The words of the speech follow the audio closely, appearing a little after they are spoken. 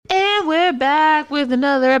we're back with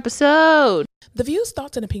another episode. The views,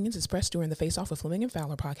 thoughts, and opinions expressed during the Face Off with Fleming and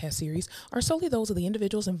Fowler podcast series are solely those of the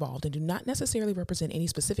individuals involved and do not necessarily represent any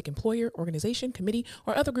specific employer, organization, committee,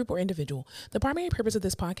 or other group or individual. The primary purpose of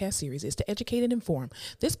this podcast series is to educate and inform.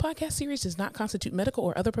 This podcast series does not constitute medical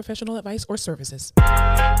or other professional advice or services. It's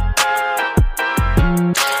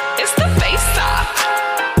the Face Off.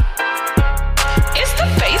 It's the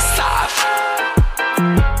Face Off.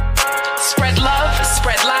 Spread love,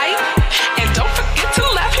 spread light, and don't forget to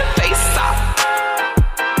laugh your face off.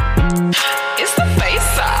 It's the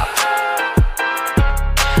Face Off.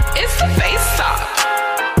 It's the Face Off.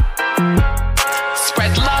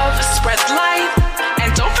 Spread love, spread light,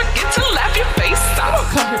 and don't forget to laugh your face I don't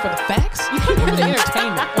off. come here for the facts. You come here for the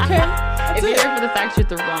entertainment, okay? If you're here for the facts, you're at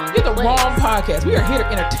the wrong You're the place. wrong podcast. We are here to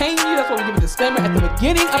entertain you. That's why we give a disclaimer at the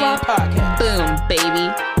beginning of our podcast. Boom,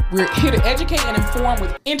 baby. We're here to educate and inform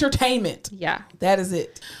with entertainment. Yeah. That is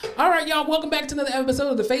it. All right, y'all. Welcome back to another episode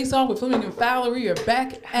of The Face Off with Fleming and Fowler. We are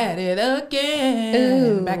back at it again.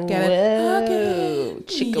 Ooh, back at it again.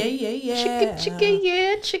 Chicka, yeah. chicka,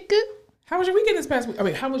 yeah, chicka. How was your weekend this past week? I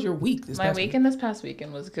mean, how was your week this My past week? weekend this past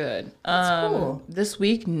weekend was good. That's cool. This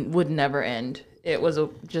week would never end. It was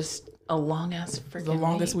just a long ass freaking The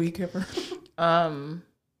longest week ever.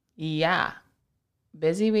 Yeah.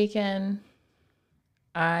 Busy weekend.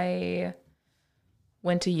 I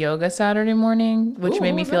went to yoga Saturday morning, which Ooh,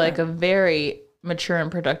 made me what was feel like that? a very mature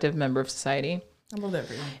and productive member of society. I love that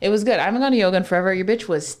for you. It was good. I haven't gone to yoga in forever. Your bitch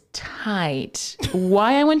was tight.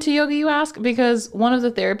 Why I went to yoga, you ask? Because one of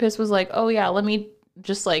the therapists was like, oh yeah, let me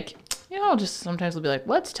just like, just sometimes we'll be like,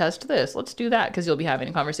 let's test this. Let's do that. Because you'll be having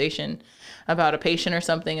a conversation about a patient or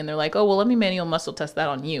something. And they're like, oh, well, let me manual muscle test that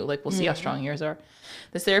on you. Like, we'll see how strong yours are.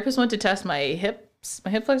 This therapist went to test my hip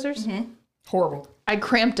flexors. Horrible. I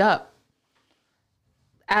cramped up.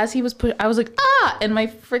 As he was I was like, and my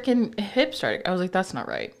freaking hip started. I was like, that's not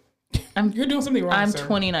right. You're doing something wrong, I'm sir.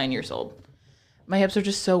 29 years old. My hips are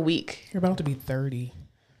just so weak. You're about to be 30.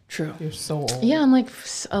 True. You're so old. Yeah, I'm like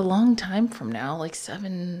a long time from now, like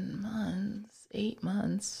 7 months, 8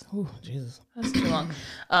 months. Oh, Jesus. That's too long.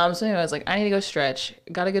 So anyway, I was like, I need to go stretch.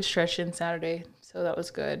 Got a good stretch in Saturday, so that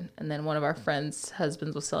was good. And then one of our friends'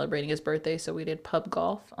 husbands was celebrating his birthday, so we did pub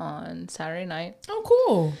golf on Saturday night. Oh,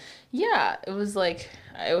 cool. Yeah, it was like,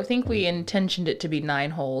 I think we intentioned it to be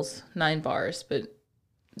 9 holes, 9 bars, but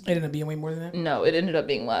It ended up being way more than that. no, it ended up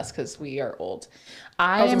being less because we are old.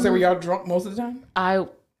 I was going to say, were y'all drunk most of the time? I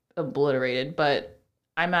obliterated, but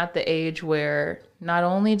I'm at the age where not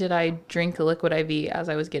only did I drink the liquid IV as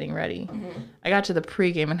I was getting ready, I got to the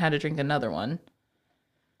pregame and had to drink another one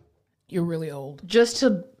You're really old. just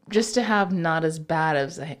to have not as bad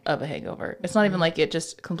as of a hangover. It's not even like it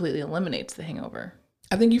just completely eliminates the hangover.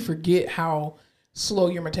 I think you forget how slow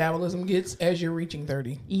your metabolism gets as you're reaching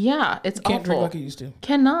 30. Yeah, it's Can't awful. drink like you used to.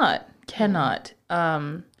 Cannot.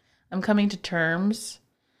 I'm coming to terms,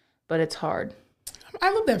 but it's hard.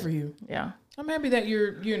 I love that for you. Yeah. I'm happy that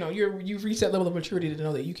you've reached that level of maturity to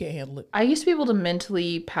know that you can't handle it. I used to be able to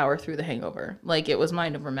mentally power through the hangover. Like it was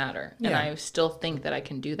mind over matter. And Yeah. I still think that I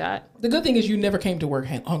can do that. The good thing is you never came to work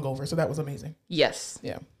hungover, so that was amazing. Yes.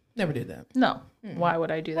 Yeah, never did that. No. Why would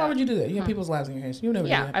I do that? Why would you do that? You have people's lives in your hands. You would never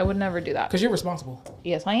do Yeah, that. I would never do that. Because you're responsible.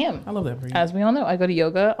 Yes, I am. I love that for you. As we all know, I go to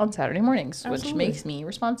yoga on Saturday mornings, which Absolutely. makes me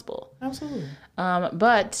responsible. Absolutely.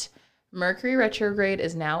 But Mercury retrograde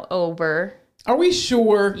is now over. Are we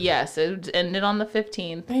sure? Yes, it ended on the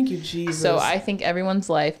 15th. Thank you, Jesus. So I think everyone's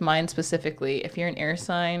life, mine specifically, if you're an air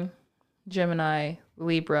sign, Gemini,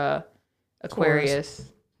 Libra, Aquarius,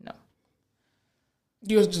 no.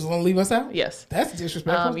 You just want to leave us out? Yes. That's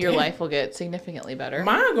disrespectful. Your Damn. life will get significantly better.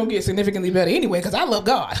 Mine gonna get significantly better anyway because I love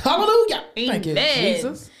God. Hallelujah. Thank you, Amen.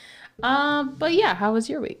 Jesus. But yeah, how was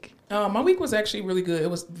your week? My week was actually really good. It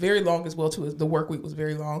was very long as well too. The work week was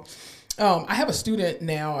very long. I have a student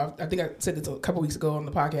now. I think I said this a couple weeks ago on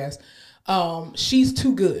the podcast. She's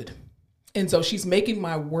too good, and so she's making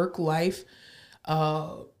my work life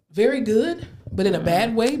very good, but in a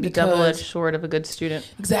bad way because Double-edged sword of a good student.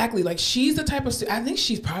 exactly like she's the type of student. I think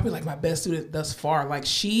she's probably like my best student thus far. Like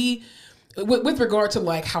she. With regard to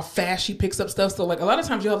like how fast she picks up stuff. So like a lot of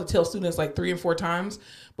times you have to tell students like 3 and 4 times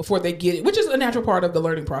before they get it, which is a natural part of the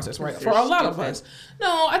learning process, right? For a lot of us.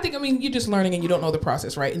 No, I mean, you're just learning and you don't know the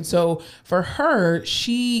process, right? And so for her,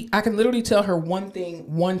 I can literally tell her one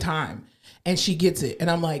thing one time and she gets it. And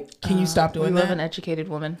I'm like, can you stop doing We that? love an educated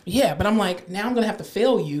woman. Yeah, but I'm like, now I'm going to have to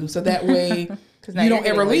fail you so that way now you you're don't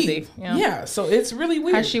ever getting leave. lazy. Yeah, so it's really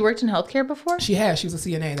weird. Has she worked in healthcare before? She has. She was a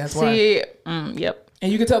CNA. That's why. See, yep.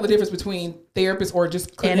 And you can tell the difference between therapists or just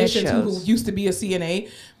And it clinicians who shows. used to be a CNA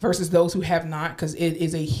versus those who have not, because it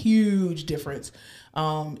is a huge difference.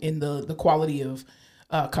 in the quality of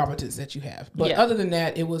competence that you have. But other than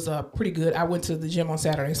that, it was pretty good. I went to the gym on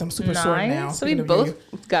Saturday, so I'm super sore now. So we both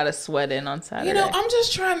got a sweat in on Saturday. You know, I'm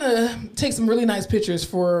just trying to take some really nice pictures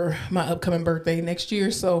for my upcoming birthday next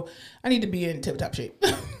year, so I need to be in tip-top shape.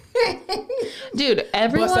 Dude,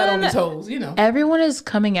 everyone bust out on the toes, you know. Everyone is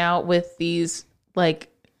coming out with these like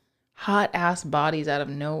hot ass bodies out of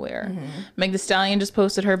nowhere. Meg Thee Stallion just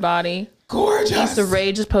posted her body. Gorgeous. Issa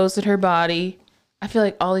Rae just posted her body. I feel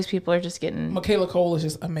like all these people are just getting... Michaela Cole is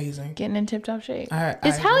just amazing. Getting in tip-top shape.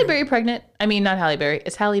 Is Halle Berry pregnant? I mean, not Halle Berry.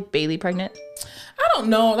 Is Halle Bailey pregnant? I don't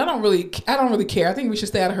know. I don't really care. I think we should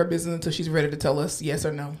stay out of her business until she's ready to tell us yes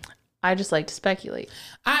or no. I just like to speculate.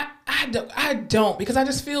 I don't, because I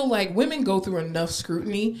just feel like women go through enough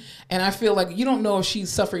scrutiny, and I feel like you don't know if she's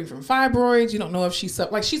suffering from fibroids. You don't know if she's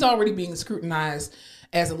already being scrutinized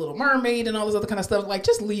as a Little Mermaid and all this other kind of stuff. Like,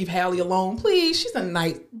 just leave Halle alone, please. She's a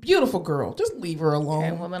nice, beautiful girl. Just leave her alone.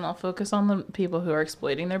 Okay, well, then I'll focus on the people who are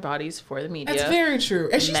exploiting their bodies for the media. That's very true.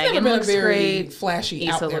 And she's Megan never been a very great. flashy,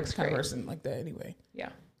 Issa out there looks kind of great. person like that anyway. Yeah.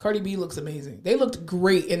 Cardi B looks amazing. They looked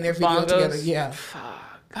great in their video Bongos. together. Yeah. Fuck.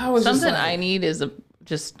 I was Something just like, I need is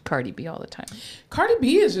just Cardi B all the time. Cardi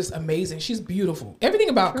B is just amazing. She's beautiful. Everything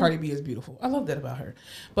about Cardi B is beautiful. I love that about her.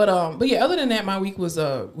 But yeah, other than that, my week was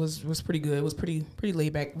pretty good. It was pretty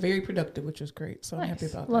laid back, very productive, which was great. So I'm happy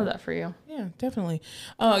about that. Love that for you. Yeah, definitely.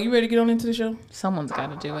 You ready to get on into the show? Someone's got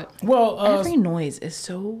to do it. Well, every noise is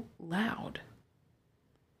so loud.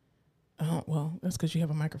 Oh, well, that's because you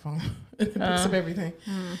have a microphone. It picks up everything.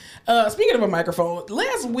 Speaking of a microphone,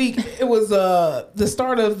 last week it was the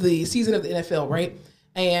start of the season of the NFL, right?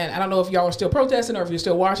 And I don't know if y'all are still protesting or if you're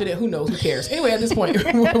still watching it. Who knows? Who cares? Anyway, at this point,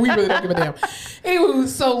 we really don't give a damn. Anyway,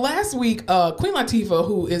 so last week, Queen Latifah,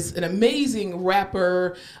 who is an amazing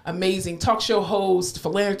rapper, amazing talk show host,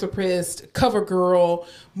 philanthropist, cover girl,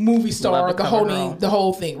 movie star, the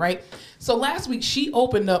whole thing, right? So last week she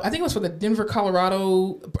opened up, I think it was for the Denver,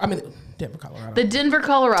 Colorados. The Denver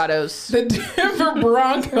Colorados. The Denver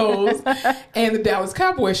Broncos and the Dallas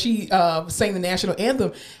Cowboys. She sang the national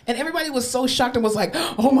anthem. And everybody was so shocked and was like,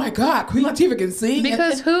 oh my God, Queen Latifah can sing.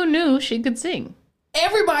 Because who knew she could sing?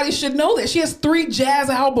 Everybody should know that. She has 3 jazz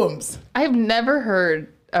albums. I've never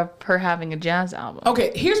heard of her having a jazz album.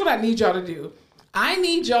 Okay, here's what I need y'all to do. I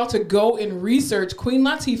need y'all to go and research Queen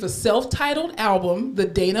Latifah's self-titled album, the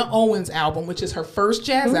Dana Owens album, which is her first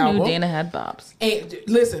jazz album. Who knew Dana had bops? And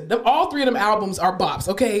listen, all 3 of them albums are bops,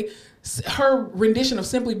 okay? Her rendition of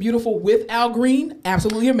Simply Beautiful with Al Green,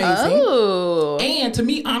 absolutely amazing. Oh. And to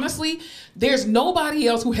me, honestly, there's nobody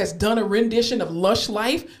else who has done a rendition of Lush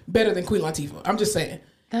Life better than Queen Latifah. I'm just saying.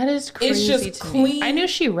 That is crazy. It's just to clean. Me. I knew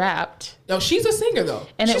she rapped. No, she's a singer though.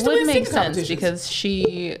 And She's it would make sense because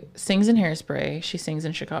she sings in Hairspray. She sings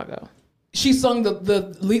in Chicago. She sung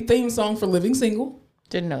the lead theme song for Living Single.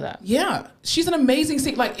 Didn't know that. Yeah, she's an amazing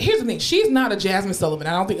singer. Like, here's the thing: she's not a Jasmine Sullivan, I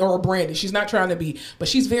don't think, or a Brandy. She's not trying to be, but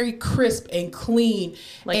she's very crisp and clean,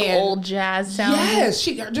 like and old jazz sound. Yes,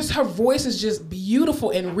 her voice is just beautiful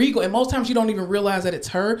and regal, and most times you don't even realize that it's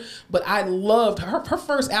her. But I loved her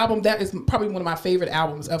first album. That is probably one of my favorite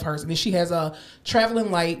albums of hers. And then she has a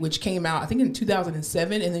Traveling Light, which came out I think in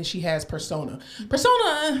 2007, and then she has Persona.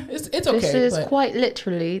 Persona, it's okay. This is quite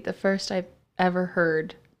literally the first I've ever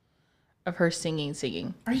heard of her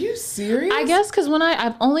singing. Are you serious? I guess because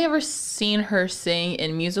I've only ever seen her sing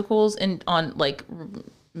in musicals and on like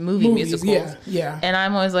movies, musicals. Yeah. And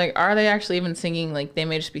I'm always like, are they actually even singing? Like they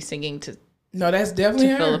may just be singing to No, that's definitely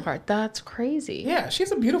to her. fill the part. That's crazy. Yeah, she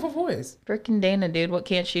has a beautiful voice. Frickin' Dana, dude, what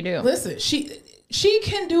can't she do? Listen, she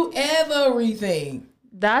can do everything.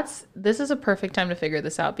 This is a perfect time to figure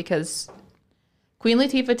this out because Queen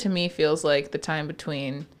Latifah to me feels like the time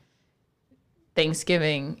between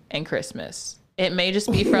Thanksgiving and Christmas. It may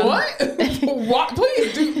just be from what? What?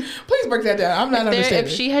 Please break that down. I'm not understanding. If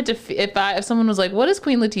she had to, if someone was like, "What does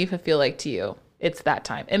Queen Latifah feel like to you?" It's that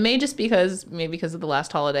time. It may just because of the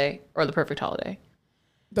last holiday or the perfect holiday.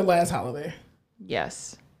 The last holiday.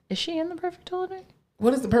 Yes. Is she in the perfect holiday?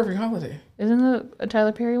 What is the perfect holiday? Isn't the a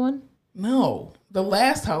Tyler Perry one? No, the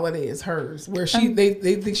last holiday is hers, where they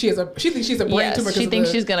think she thinks she's a brain tumor. She thinks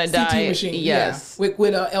she's gonna CT die. Machine. Yes, yeah.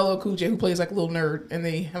 with LL Cool J, who plays like a little nerd, and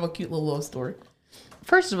they have a cute little love story.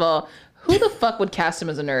 First of all, who the fuck would cast him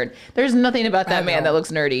as a nerd? There's nothing about that man that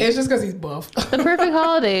looks nerdy. It's just because he's buff. The perfect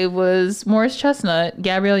holiday was Morris Chestnut,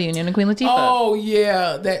 Gabrielle Union, and Queen Latifah. Oh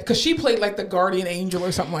yeah, that because she played like the guardian angel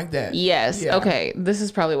or something like that. Yes. Yeah. Okay. This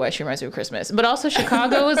is probably why she reminds me of Christmas. But also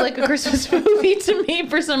Chicago is like a Christmas movie to me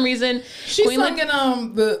for some reason. She's sung in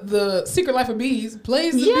the Secret Life of Bees.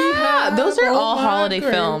 Plays the yeah, Beehive. those are all my holiday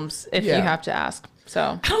grave. films. If you have to ask.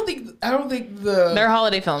 So I don't think they're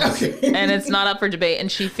holiday films, and it's not up for debate. And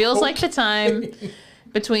she feels like the time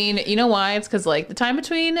between, you know why? It's because like the time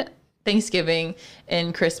between Thanksgiving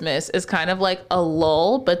and Christmas is kind of like a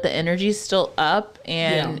lull, but the energy's still up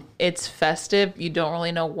and it's festive. You don't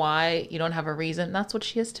really know why. You don't have a reason. That's what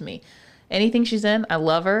she is to me. Anything she's in, I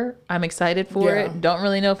love her. I'm excited for it. Don't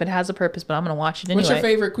really know if it has a purpose, but I'm going to watch it anyway. What's your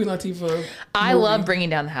favorite Queen Latifah I love Bringing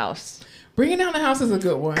Down the House. Bringing Down the House is a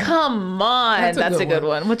good one. Come on. That's a good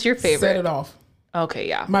one. What's your favorite? Set It Off. Okay,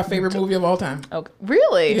 yeah. My favorite movie of all time. Okay.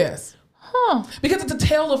 Really? Yes. Huh. Because it's a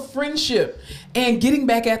tale of friendship and getting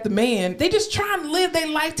back at the man. They just trying to live their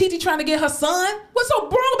life. Titi trying to get her son. What's so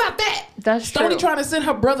wrong about that? That's Stoney true. trying to send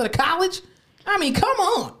her brother to college. I mean, come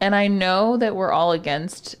on. And I know that we're all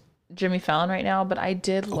against Jimmy Fallon right now, but I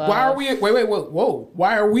did love... Why are we... Wait, whoa.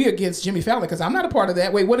 Why are we against Jimmy Fallon? Because I'm not a part of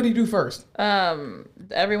that. Wait, what did he do first?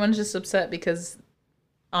 Everyone's just upset because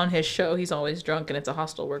on his show, he's always drunk and it's a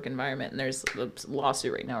hostile work environment and there's a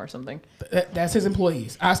lawsuit right now or something. That's his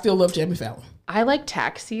employees. I still love Jimmy Fallon. I like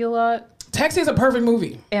Taxi a lot. Taxi is a perfect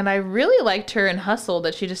movie. And I really liked her in Hustle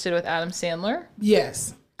that she just did with Adam Sandler.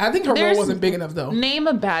 Yes. I think her role wasn't big enough, though. Name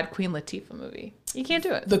a bad Queen Latifah movie. You can't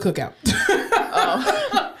do it. The Cookout.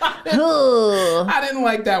 Oh. I didn't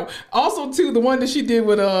like that one. Also, too, the one that she did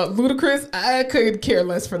with Ludacris, I couldn't care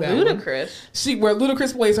less for that Ludacris? Where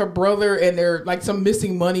Ludacris plays her brother and there like some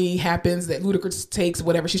missing money happens that Ludacris takes,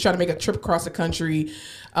 whatever. She's trying to make a trip across the country.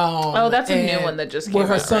 That's a new one that just came out, where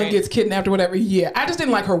her son right? gets kidnapped or whatever. Yeah, I just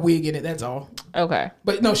didn't like her wig in it, that's all. Okay.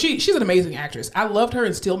 But no, she's an amazing actress. I loved her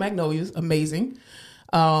in Steel Magnolias. Amazing.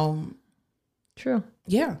 True.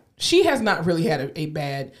 Yeah. She has not really had a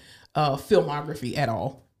bad filmography at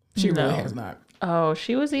all. She really has not. Oh,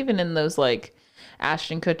 she was even in those like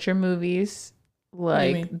Ashton Kutcher movies,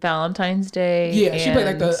 like Valentine's Day. Yeah, she played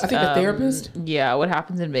like the therapist. Yeah, What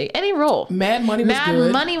Happens in Vegas. Any role. Mad Money was good.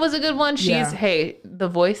 Mad Money was a good one. She's the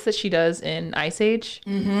voice that she does in Ice Age.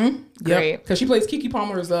 Mm-hmm. Great. Because she plays Keke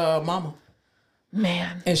Palmer's mama.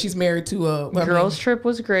 Man. And she's married to Girls Trip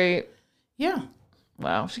was great. Yeah.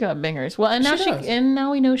 Wow, she got bangers. Well, and now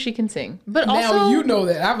we know she can sing. But now also, you know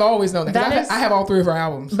that. I've always known that. I have all 3 of her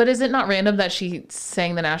albums. But is it not random that she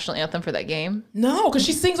sang the national anthem for that game? No, because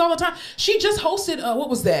she sings all the time. She just hosted what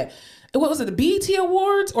was that? What was it? The BET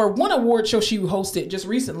Awards or one award show she hosted just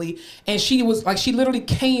recently, and she was like, she literally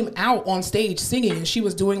came out on stage singing, and she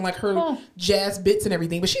was doing like her jazz bits and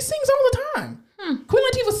everything. But she sings all the time. Queen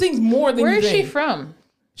Latifah sings more than Where you think. Where is she from?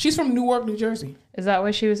 She's from Newark, New Jersey. Is that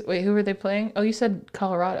why she was? Wait, who were they playing? Oh, you said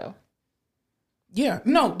Colorado. Yeah,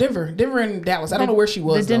 no, Denver and Dallas. I don't know where she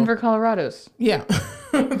was. The Denver Colorados. Yeah,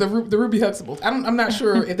 the Ruby Huxtables. I'm not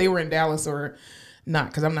sure if they were in Dallas or not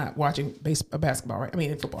because I'm not watching basketball. Right? I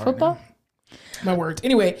mean football. Football. Right now. My words.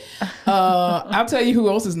 Anyway, I'll tell you who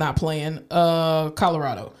else is not playing.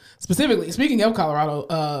 Colorado specifically. Speaking of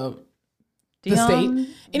Colorado, the state.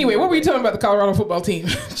 Anyway, what were you talking about the Colorado football team?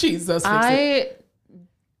 Jesus. I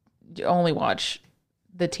only watch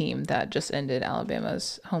the team that just ended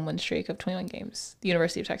Alabama's home win streak of 21 games, the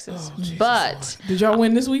University of Texas. Oh, but Lord. Did y'all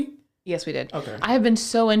win this week? Yes, we did. Okay. I have been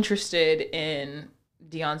so interested in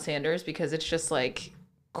Deion Sanders because it's just like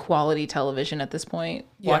quality television at this point,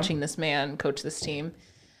 watching this man coach this team.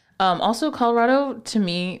 Also, Colorado, to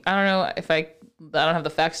me, I don't know if I don't have the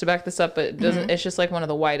facts to back this up, but it doesn't. It's just like one of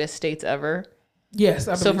the whitest states ever. Yes,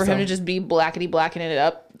 I so for him to just be blackening it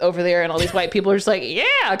up over there, and all these white people are just like, yeah,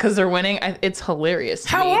 because they're winning. It's hilarious.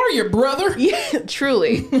 How are you, brother? Yeah,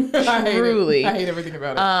 truly, truly. I hate everything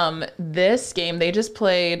about it. This game they just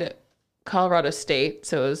played Colorado State,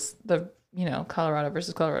 so it was the Colorado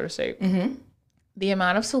versus Colorado State. Mm-hmm. The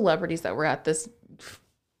amount of celebrities that were at this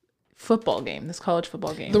football game, this college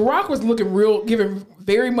football game. The Rock was looking giving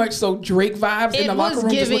very much so Drake vibes in the locker room,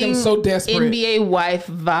 just looking so desperate. NBA wife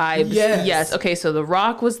vibes. Yes. Okay, so The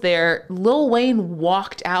Rock was there. Lil Wayne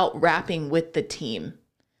walked out rapping with the team.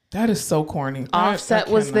 That is so corny. Offset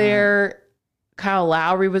was there. Kyle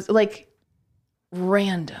Lowry was like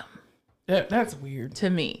random. That's weird. To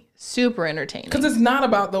me. Super entertaining. Because it's not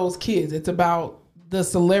about those kids. It's about the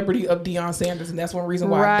celebrity of Deion Sanders, and that's one reason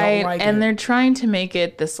why I don't like it. And they're trying to make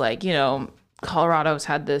it this like, Colorado's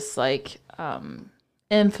had this like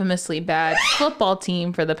infamously bad football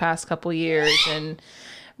team for the past couple years, and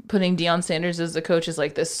putting Deion Sanders as the coach is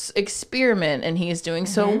like this experiment, and he's doing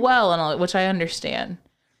so well and all, which I understand.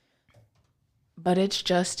 But it's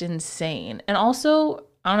just insane. And also,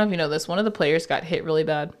 I don't know if you know this, one of the players got hit really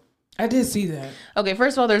bad. I did see that. Okay,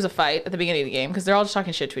 first of all, there's a fight at the beginning of the game because they're all just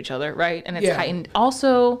talking shit to each other, right? And it's heightened.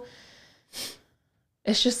 Also,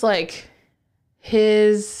 it's just like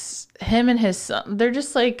him and his son, they're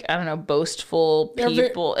just like, I don't know, boastful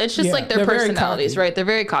people. It's just like their personalities, right? They're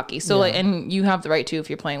very cocky. So like, and you have the right to if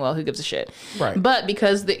you're playing well. Who gives a shit? Right. But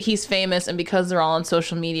because he's famous and because they're all on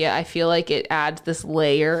social media, I feel like it adds this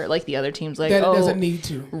layer. Like the other teams, like that it doesn't need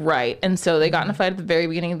to. Right. And so they got in a fight at the very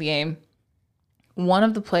beginning of the game. One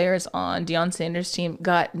of the players on Deion Sanders' team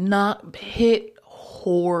got hit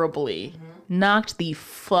horribly, knocked the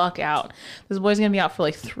fuck out. This boy's gonna be out for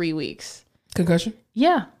like 3 weeks. Concussion?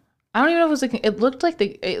 Yeah. I don't even know if it was like,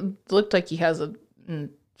 it looked like he has a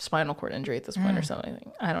spinal cord injury at this point or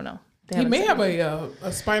something. I don't know. He may have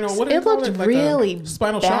a spinal. What do it looked like really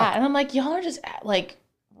spinal bad. shock. And I'm like, y'all are just like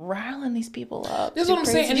riling these people up. This is what I'm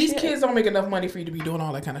saying. And these kids don't make enough money for you to be doing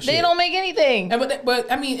all that kind of shit. They don't make anything. But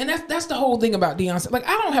I mean, and that's the whole thing about Deion. Like,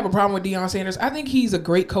 I don't have a problem with Deion Sanders. I think he's a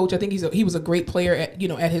great coach. I think he was a great player at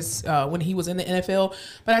his when he was in the NFL.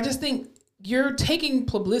 But I just think you're taking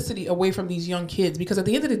publicity away from these young kids, because at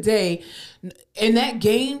the end of the day, in that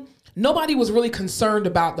game, nobody was really concerned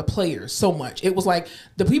about the players so much. It was like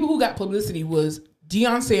the people who got publicity was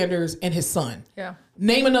Deion Sanders and his son. Yeah.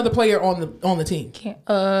 Name another player on the team.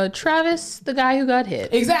 Travis, the guy who got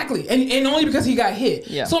hit. Exactly. And only because he got hit.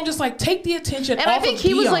 Yeah. So I'm just like, take the attention and off I think of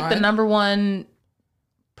he was Deion. like the number one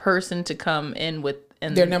person to come in with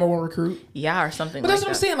their number one recruit. Yeah, or something. But that's what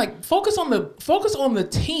I'm saying. Like, focus on the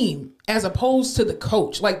team as opposed to the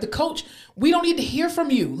coach. Like, the coach, we don't need to hear from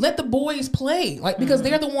you. Let the boys play. Like, because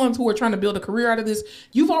they're the ones who are trying to build a career out of this.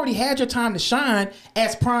 You've already had your time to shine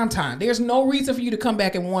as prime time. There's no reason for you to come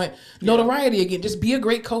back and want notoriety again. Just be a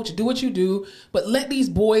great coach. Do what you do. But let these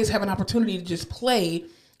boys have an opportunity to just play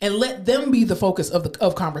and let them be the focus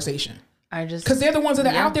of conversation. Because they're the ones that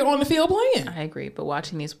are out there on the field playing. I agree. But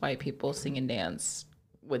watching these white people sing and dance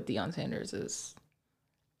with Deion Sanders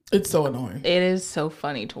it's so annoying. It is so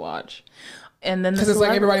funny to watch. And then because it's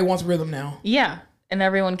like everybody wants rhythm now. Yeah. And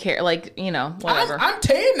everyone cares. Like, whatever. I'm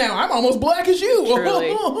tan now. I'm almost black as you.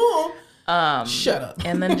 Truly. Shut up.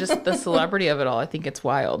 And then just the celebrity of it all. I think it's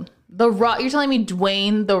wild. The Rock. You're telling me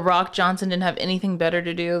Dwayne The Rock Johnson didn't have anything better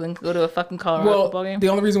to do than go to a fucking Colorado football game? The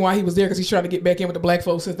only reson why he was there because he's trying to get back in with the black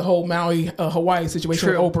folks since the whole Maui, Hawaii situation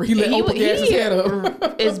with Oprah. He let Oprah gas his head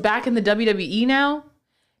up. Is back in the WWE now.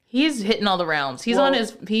 He's hitting all the rounds. He's on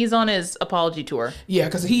his apology tour. Yeah,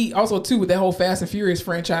 because he also too with that whole Fast and Furious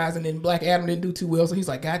franchise, and then Black Adam didn't do too well, so he's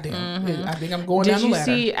like, God damn, I think I'm going down the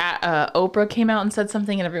ladder. Did you see Oprah came out and said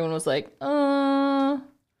something, and everyone was like,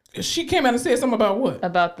 She came out and said something about what?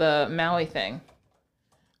 About the Maui thing.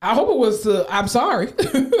 I hope it was. I'm sorry.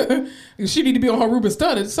 She need to be on her Ruben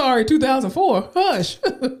Studdard. Sorry, 2004. Hush.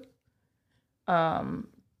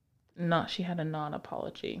 No, she had a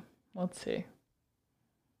non-apology. Let's see.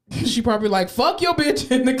 She probably like, fuck your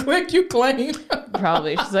bitch and the click you claim.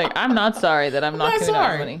 Probably. She's like, I'm not sorry that I'm not giving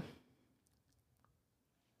out money.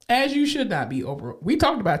 As you should not be, Oprah. We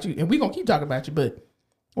talked about you and we're gonna keep talking about you, but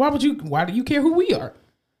why do you care who we are?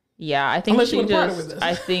 Yeah, I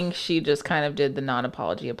think she just kind of did the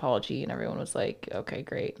non-apology and everyone was like, okay,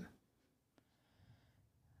 great.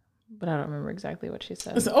 But I don't remember exactly what she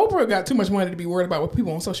said. Listen, Oprah got too much money to be worried about what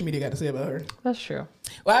people on social media got to say about her. That's true.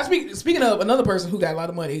 Well, speaking of another person who got a lot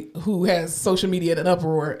of money, who has social media in an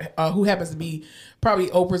uproar, who happens to be probably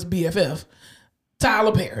Oprah's BFF,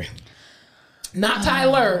 Tyler Perry. Not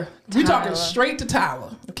Tyler. We talking straight to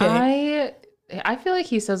Tyler. Okay. I feel like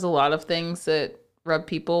he says a lot of things that rub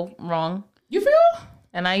people wrong. You feel?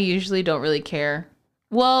 And I usually don't really care.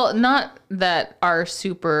 Well, not that are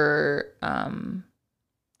super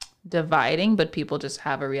dividing, but people just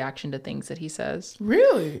have a reaction to things that he says.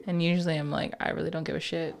 Really? And usually I'm like, I really don't give a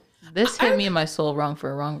shit. This hit me in my soul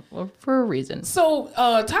for a reason. So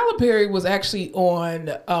Tyler Perry was actually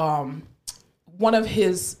on one of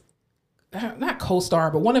his, not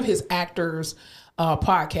co-star, but one of his actors'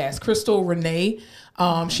 podcasts, Crystal Renee.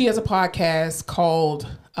 She has a podcast called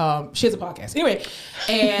anyway,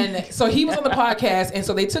 and so he was on the podcast, and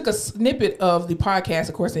so they took a snippet of the podcast,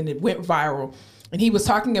 of course, and it went viral. And he was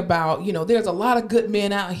talking about, there's a lot of good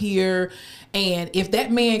men out here, and if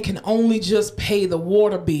that man can only just pay the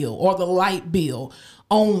water bill or the light bill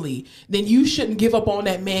only, then you shouldn't give up on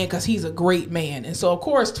that man because he's a great man. And so, of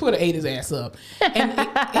course, Twitter ate his ass up. And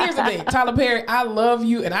here's the thing, Tyler Perry, I love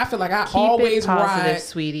you, and I feel like I always ride.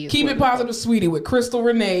 Sweetie, keep it positive, sweetie, with Crystal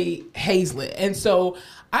Renee Hazlett. And so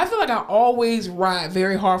I feel like I always ride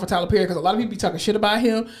very hard for Tyler Perry because a lot of people be talking shit about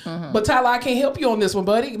him. Mm-hmm. But Tyler, I can't help you on this one,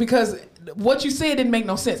 buddy, because what you said didn't make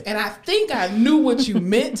no sense. And I think I knew what you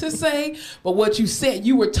meant to say, but what you said,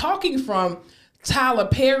 you were talking from Tyler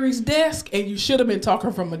Perry's desk, and you should have been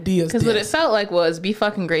talking from Medea's desk. Because what it felt like was be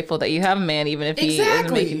fucking grateful that you have a man, even if he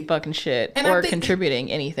isn't making fucking shit and or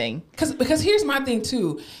contributing anything. Because here's my thing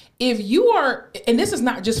too. If you are, and this is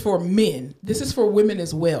not just for men, this is for women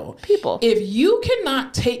as well. People. If you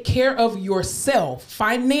cannot take care of yourself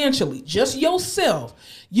financially, just yourself,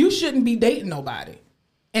 you shouldn't be dating nobody.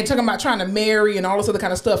 And talking about trying to marry and all this other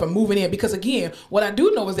kind of stuff and moving in. Because again, what I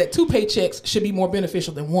do know is that 2 paychecks should be more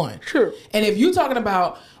beneficial than one. Sure. And if you're talking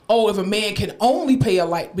about, oh, if a man can only pay a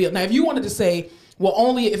light bill. Now, if you wanted to say, well,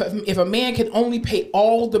 only if a man can only pay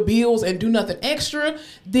all the bills and do nothing extra,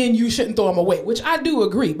 then you shouldn't throw him away, which I do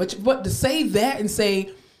agree. But to say that and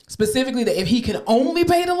say specifically that if he can only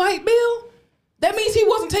pay the light bill, that means he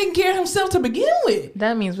wasn't taking care of himself to begin with.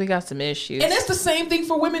 That means we got some issues. And that's the same thing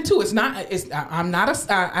for women too. I'm not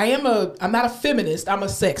a feminist. I'm a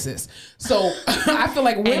sexist. So I feel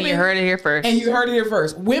like women. And you heard it here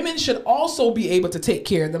first. Women should also be able to take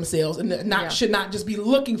care of themselves and should not just be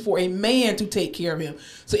looking for a man to take care of him.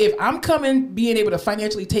 So if I'm being able to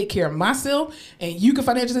financially take care of myself and you can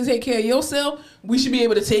financially take care of yourself, we should be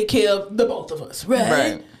able to take care of the both of us.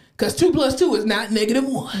 Right. Because 2 + 2 is not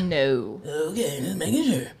 -1. No. Okay, just making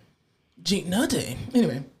sure. Gee, nothing.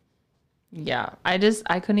 Anyway. Yeah, I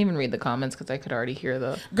couldn't even read the comments because I could already hear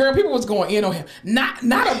the girl. People was going in on him. Not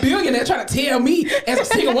a billionaire trying to tell me as a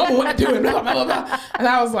single woman what to do and blah blah blah blah. And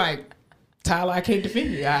I was like, Tyler, I can't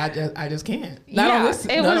defend you. I just can't.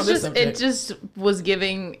 It just was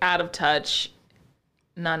giving out of touch,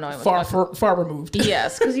 not knowing far removed.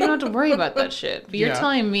 Yes, because you don't have to worry about that shit. But you're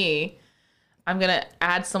telling me I'm gonna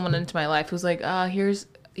add someone into my life who's like, here's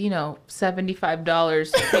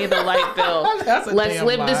 $75 to pay the light bill. Let's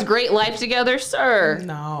live this great life together, sir.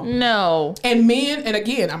 No. And men, and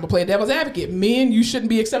again, I'm gonna play devil's advocate. Men, you shouldn't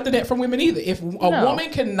be accepting that from women either. If a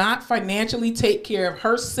woman cannot financially take care of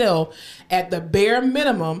herself at the bare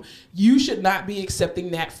minimum, you should not be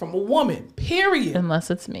accepting that from a woman. Period.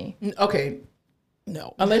 Unless it's me. Okay.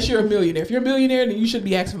 No, unless you're a millionaire. If you're a millionaire, then you should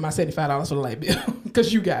be asking for my $75 for the light bill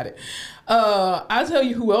because you got it. I'll tell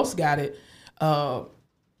you who else got it.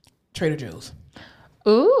 Trader Joe's.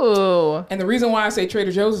 Ooh. And the reason why I say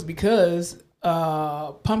Trader Joe's is because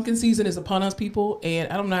pumpkin season is upon us, people, and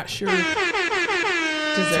I'm not sure.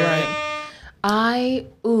 Deserving.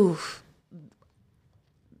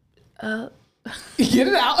 Get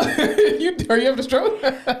it out. Are you having a stroke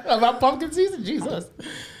about pumpkin season? Jesus.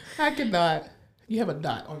 I cannot. You have a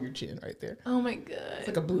dot on your chin right there. Oh my God. It's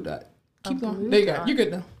like a blue dot. Keep going. There you go. You're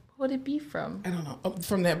good now. What would it be from? I don't know.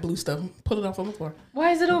 From that blue stuff. Put it off on the floor.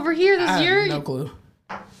 Why is it over here? This I have no clue.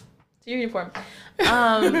 It's your uniform.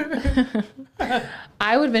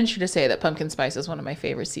 I would venture to say that pumpkin spice is one of my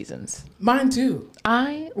favorite seasons. Mine too.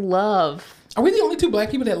 I love. Are we the only 2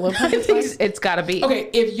 black people that love pumpkin spice? It's gotta be. Okay,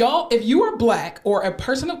 if you are black or a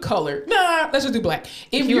person of color, let's just do black.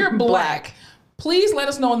 If you're black, please let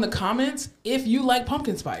us know in the comments if you like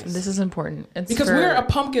pumpkin spice. This is important. Because we're a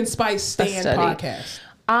pumpkin spice stand podcast.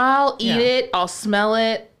 I'll eat it. I'll smell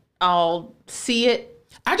it. I'll see it.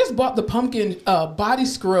 I just bought the pumpkin body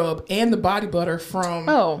scrub and the body butter from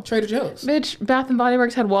Trader Joe's. Bitch, Bath and Body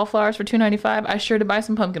Works had wallflowers for $2.95. I sure to buy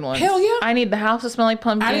some pumpkin ones. Hell yeah. I need the house to smell like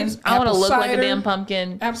pumpkin. I want to look like a damn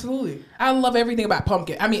pumpkin. Absolutely. I love everything about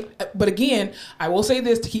pumpkin. I mean, but again, I will say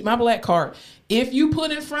this to keep my black card. If you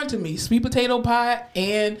put in front of me sweet potato pie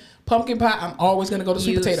and pumpkin pie, I'm always going to go to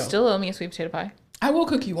sweet potato. You still owe me a sweet potato pie. I will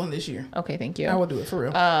cook you one this year. Okay, thank you. I will do it for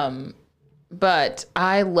real. But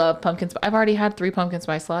I love pumpkin spice. I've already had 3 pumpkin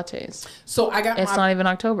spice lattes. So it's not even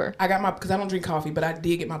October. Because I don't drink coffee, but I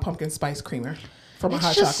did get my pumpkin spice creamer from a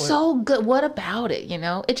hot chocolate. It's just so good. What about it?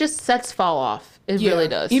 It just sets fall off. It really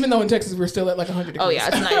does. Even though in Texas we're still at like 100 degrees. Oh yeah,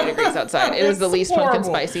 it's 90 degrees outside. It is the least pumpkin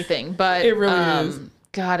spicy thing, but it really is.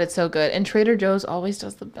 God, it's so good. And Trader Joe's always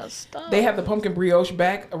does the best stuff. They have the pumpkin brioche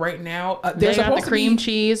back right now. They got the cream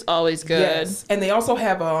cheese, always good. Yes, and they also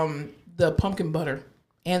have the pumpkin butter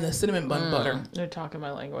and the cinnamon bun butter. They're talking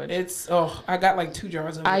my language. I got like 2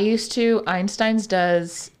 jars of it. Einstein's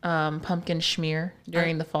does pumpkin schmear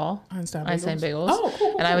during the fall. Einstein bagels. Oh,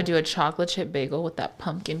 cool. And I would do a chocolate chip bagel with that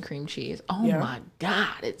pumpkin cream cheese. Oh my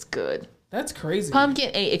God, it's good. That's crazy.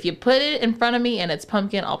 Pumpkin, if you put it in front of me and it's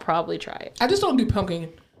pumpkin, I'll probably try it. I just don't do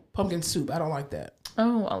pumpkin soup. I don't like that.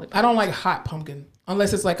 Oh, I don't like hot pumpkin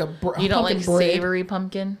unless it's like you don't like bread. Savory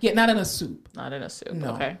pumpkin? Yeah, not in a soup.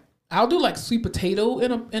 No. Okay. I'll do like sweet potato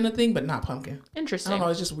in a thing, but not pumpkin. Interesting. I don't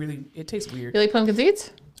know. It's just really, it tastes weird. You like pumpkin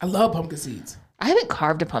seeds? I love pumpkin seeds. I haven't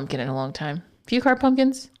carved a pumpkin in a long time. Have you carved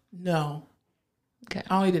pumpkins? No. Okay.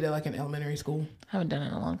 I only did it like in elementary school. Haven't done it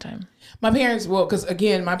in a long time. My parents, well, because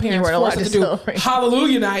again, my parents weren't allowed forced us to to do celebrate.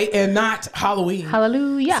 Hallelujah night and not Halloween.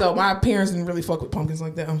 Hallelujah. So my parents didn't really fuck with pumpkins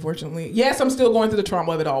like that, unfortunately. Yes, I'm still going through the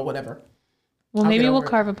trauma of it all, whatever. Well, I'll maybe get we'll over it.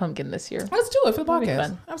 carve a pumpkin this year. Let's do it for the That'd be podcast.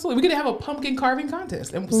 fun. Absolutely. We're going to have a pumpkin carving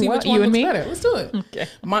contest and see What, which one you and looks me? better. Let's do it. Okay.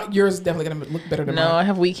 Yours is definitely going to look better than No, mine. I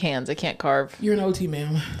have weak hands. I can't carve. You're an OT,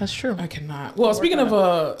 ma'am. That's true. I cannot. Well, speaking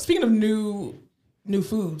of new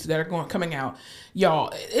foods that are coming out,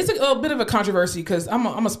 y'all, it's a bit of a controversy because I'm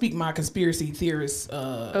gonna speak my conspiracy theorist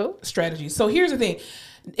strategy. So here's the thing: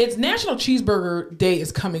 it's National Cheeseburger Day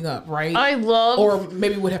is coming up, right? I love or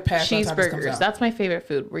maybe would have passed by the time this comes cheeseburgers. out. That's my favorite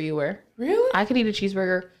food. Were you aware? Really? I could eat a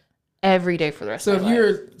cheeseburger every day for the rest So of if my life.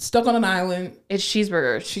 you're stuck on an island, It's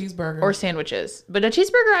cheeseburgers. cheeseburger, Or sandwiches. But a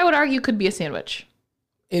cheeseburger, I would argue, could be a sandwich.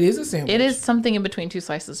 it is a sandwich. It is something in between two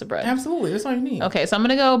slices of bread. Absolutely. That's all you need. Okay, so I'm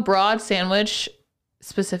going to go broad sandwich,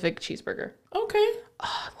 specific cheeseburger. Okay. Oh,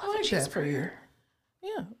 I I love like a that for you. cheeseburger.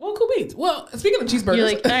 Yeah. Well, cool beans. Well, speaking of cheeseburgers, You're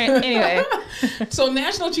like, all right, anyway. so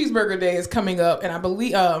National Cheeseburger Day is coming up, and I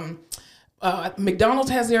believe McDonald's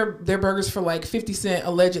has their burgers for like 50 cents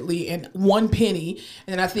allegedly and 1 penny,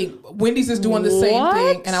 and I think Wendy's is doing the same What?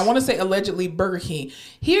 thing, and I want to say allegedly Burger King.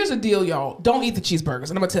 Here's the deal, y'all: don't eat the cheeseburgers,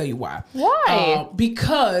 and I'm gonna tell you why. Why?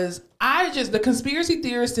 Because the conspiracy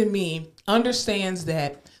theorist in me understands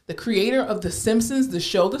that the creator of The Simpsons, the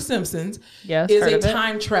show The Simpsons, Yes, is heard a of it.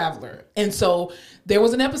 time traveler. And so there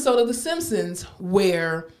was an episode of The Simpsons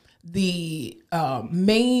where the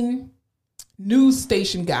main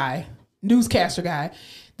newscaster guy,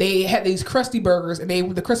 they had these Krusty burgers, and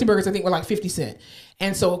the Krusty burgers I think were like 50 cents.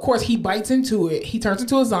 And so of course he bites into it. He turns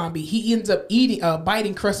into a zombie. He ends up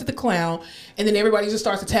biting Krusty the Clown, and then everybody just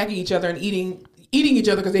starts attacking each other and eating each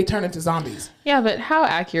other because they turn into zombies. Yeah, but how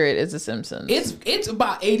accurate is The Simpsons? It's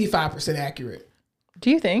about 85% accurate. Do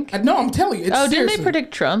you think? No, I'm telling you. It's Oh, didn't seriously. they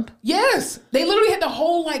predict Trump? Yes, they literally had the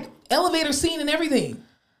whole like elevator scene and everything.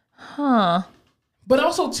 Huh. But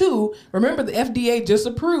also too, remember the FDA just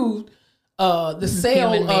approved the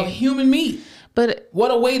sale Human of meat. human meat. But What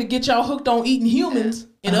a way to get y'all hooked on eating humans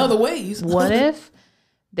in other ways. what if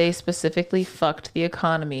they specifically fucked the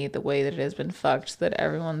economy the way that it has been fucked, that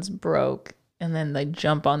everyone's broke, and then they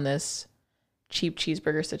jump on this cheap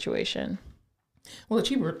cheeseburger situation? Well, the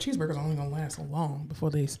cheeseburgers are only gonna last so long before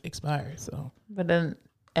they expire. So But then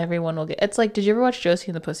everyone will get... It's like, did you ever watch Josie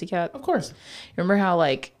and the Pussycat? of course, Remember how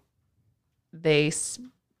like they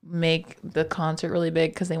make the concert really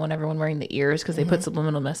big because they want everyone wearing the ears because they put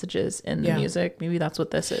subliminal messages in the Yeah. music? Maybe that's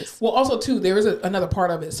what this is. well, also too, there is another part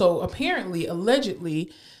of it. So apparently,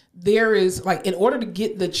 allegedly, there is like in order to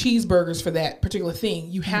get the cheeseburgers for that particular thing,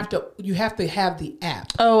 you have to have the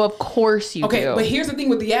app. Oh, of course you Okay, do. but here's the thing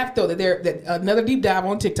with the app though, that another deep dive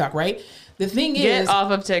on TikTok, right? The thing Get is, off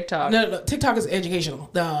of TikTok. no, TikTok is educational.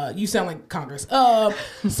 You sound like Congress.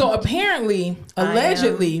 So apparently, I am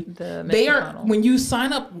allegedly, the they Mitch are McConnell. when you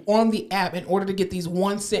sign up on the app in order to get these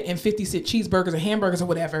 1 cent and 50 cent cheeseburgers or hamburgers or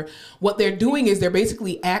whatever. What they're doing is they're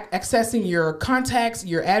basically accessing your contacts,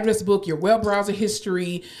 your address book, your web browser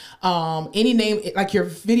history, any name like your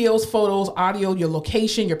videos, photos, audio, your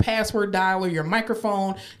location, your password dialer, your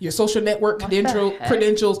microphone, your social network heck?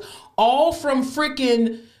 credentials, all from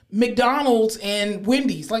freaking McDonald's and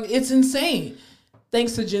Wendy's. Like, it's insane.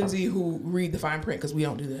 Thanks to Gen Z who read the fine print, because we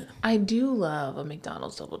don't do that. I do love a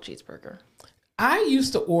McDonald's double cheeseburger. I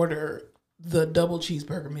used to order the double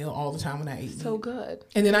cheeseburger meal all the time when I ate So meat. good.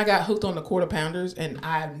 And then I got hooked on the quarter pounders, and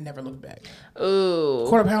I never looked back. Ooh.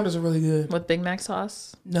 Quarter pounders are really good. With Big Mac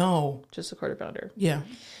sauce? No. Just a quarter pounder. Yeah.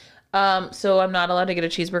 So I'm not allowed to get a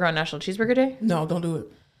cheeseburger on National Cheeseburger Day? No, don't do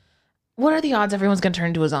it. What are the odds everyone's going to turn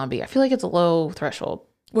into a zombie? I feel like it's a low threshold.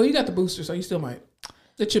 Well, you got the booster, so you still might.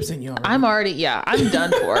 The chip's in you already. I'm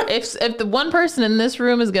done for. If the one person in this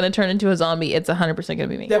room is going to turn into a zombie, it's 100% going to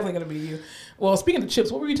be me. Definitely going to be you. Well, speaking of chips,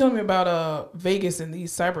 what were you telling me about Vegas and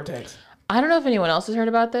these cyber attacks? I don't know if anyone else has heard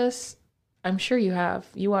about this. I'm sure you have.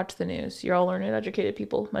 You watch the news. You're all learned, educated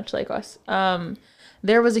people, much like us.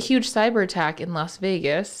 There was a huge cyber attack in Las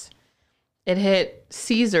Vegas. It hit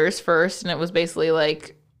Caesars first, and it was basically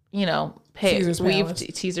like, Caesar's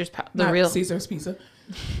Palace. The real Caesar's Pizza.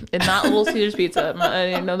 and not Little Caesar's Pizza. I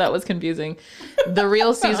didn't know that was confusing. The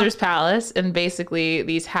real Caesar's Palace, and basically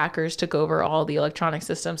these hackers took over all the electronic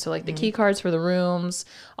systems. So like the key cards for the rooms,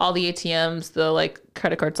 all the ATMs, the like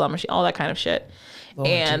credit card slot machine, all that kind of shit.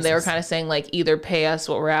 And they were kind of saying like, either pay us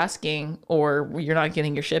what we're asking or you're not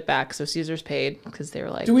getting your shit back. So Caesar's paid because they were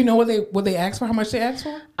like, do we know what they asked for? How much they asked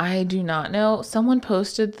for? I do not know. Someone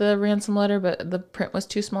posted the ransom letter, but the print was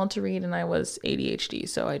too small to read and I was ADHD.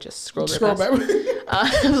 So I just scrolled right past.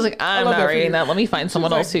 I was like, I'm not reading that. Let me find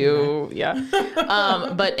someone else who,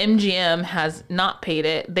 but MGM has not paid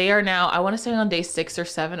it. They are now, I want to say on day 6 or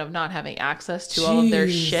 7 of not having access to all of their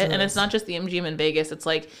shit. And it's not just the MGM in Vegas. It's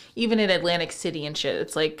like even in Atlantic City and shit.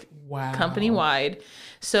 It's like company wide.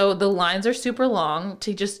 So the lines are super long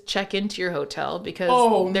to just check into your hotel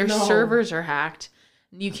because their servers are hacked.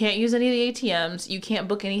 You can't use any of the ATMs. You can't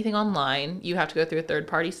book anything online. You have to go through a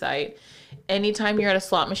third-party site. Anytime you're at a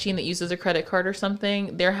slot machine that uses a credit card or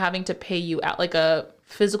something, they're having to pay you out. Like a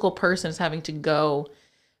physical person is having to go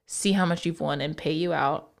see how much you've won and pay you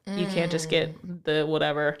out. You can't just get the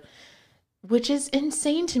whatever, which is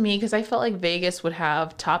insane to me because I felt like Vegas would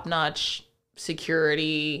have top-notch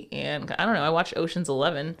security. And I don't know. I watched Ocean's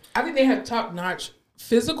 11. I think they have top-notch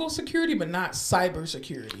physical security, but not cyber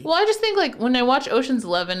security. Well, I just think like when I watch Ocean's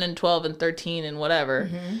 11 and 12 and 13 and whatever,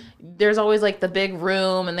 there's always like the big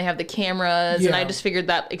room and they have the cameras. And I just figured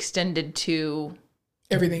that extended to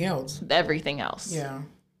everything else. Yeah.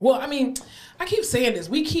 Well, I mean, I keep saying this.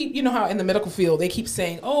 We keep, you know how in the medical field, they keep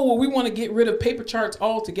saying, oh, well, we want to get rid of paper charts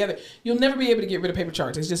altogether. You'll never be able to get rid of paper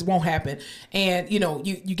charts. It just won't happen. And, you know,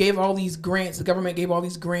 you gave all these grants. The government gave all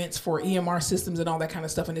these grants for EMR systems and all that kind of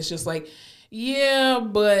stuff. And it's just like, yeah,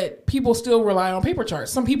 but people still rely on paper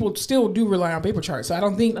charts. Some people still do rely on paper charts. So I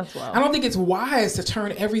don't think it's wise to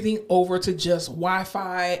turn everything over to just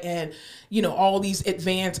Wi-Fi and, you know, all these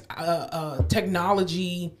advanced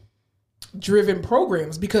technology driven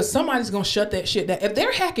programs, because somebody's gonna shut that shit down. If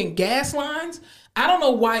they're hacking gas lines, I don't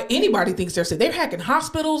know why anybody thinks they're hacking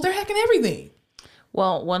hospitals, they're hacking everything.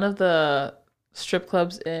 Well, one of the strip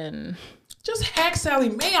clubs in just hack Sally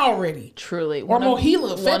Mae already. Truly. Or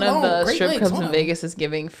Mohila. One of the strip clubs in Vegas is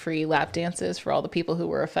giving free lap dances for all the people who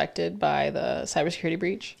were affected by the cybersecurity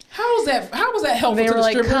breach. How was that helpful they to were the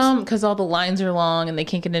like, strippers? come, because all the lines are long and they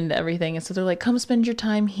can't get into everything. And so they're like, come spend your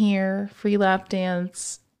time here, free lap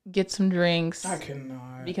dance, get some drinks. I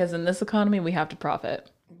cannot. Because in this economy, we have to profit.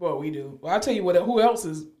 Well, we do. Well, I'll tell you what, who else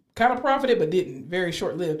is kind of profited but didn't. Very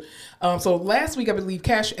short-lived. So last week, I believe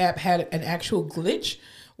Cash App had an actual glitch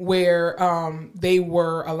where they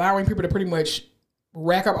were allowing people to pretty much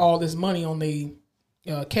rack up all this money on the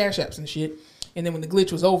Cash Apps and shit. And then when the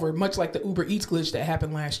glitch was over, much like the Uber Eats glitch that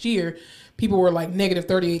happened last year, people were like negative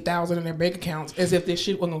 38,000 in their bank accounts, as if this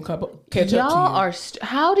shit wasn't gonna catch up to you. Y'all are.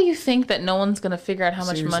 How do you think that no one's gonna figure out how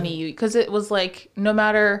much money you? Because it was like no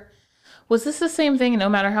matter. Was this the same thing? No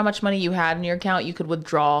matter how much money you had in your account, you could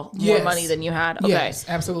withdraw more money than you had. Okay. Yes,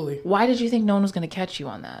 absolutely. Why did you think no one was gonna catch you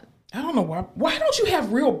on that? I don't know why. Why don't you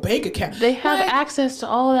have real bank accounts? They have access to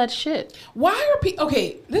all of that shit. Why are people?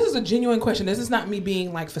 Okay, this is a genuine question. This is not me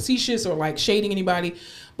being like facetious or like shading anybody,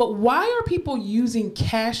 but why are people using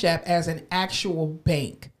Cash App as an actual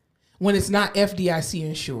bank when it's not FDIC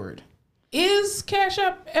insured? Is Cash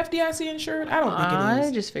App FDIC insured? I don't think it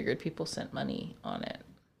is. I just figured people sent money on it.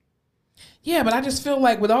 Yeah, but I just feel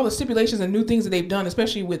like with all the stipulations and new things that they've done,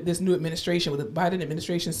 especially with this new administration, with the Biden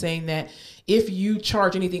administration saying that if you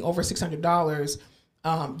charge anything over $600,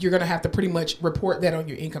 you're going to have to pretty much report that on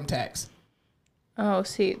your income tax. Oh,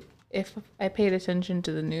 see, if I paid attention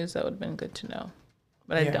to the news, that would have been good to know.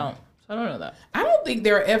 But I don't. So I don't know that. I don't think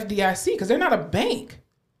they're FDIC because they're not a bank.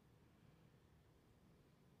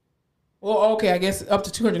 Well, okay, I guess up to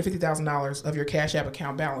 $250,000 of your Cash App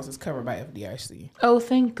account balance is covered by FDIC. Oh,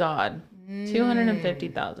 thank God.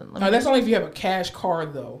 250,000. That's only if you have a cash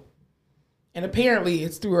card, though. And apparently,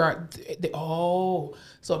 it's through our.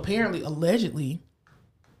 So apparently, allegedly,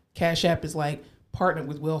 Cash App is like partnered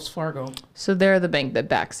with Wells Fargo. So they're the bank that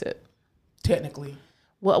backs it. Technically.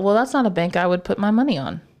 Well, that's not a bank I would put my money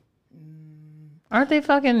on. Aren't they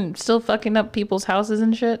still fucking up people's houses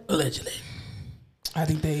and shit? Allegedly. I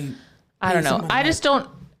think they. I don't know.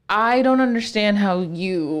 I don't understand how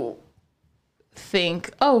you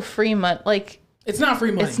think, free money. Like, it's not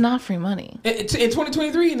free money. It's not free money. In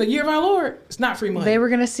 2023, in the year of our Lord, it's not free money. They were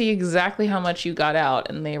going to see exactly how much you got out,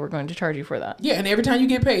 and they were going to charge you for that. Yeah, and every time you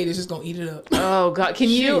get paid, it's just going to eat it up. Oh, God. Can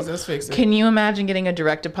you imagine getting a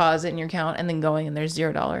direct deposit in your account and then going and there's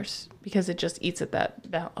 $0? Because it just eats at that.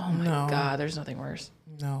 Oh, my God. There's nothing worse.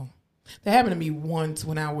 No. That happened to me once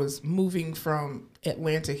when I was moving from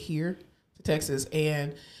Atlanta here to Texas,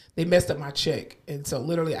 and they messed up my check. And so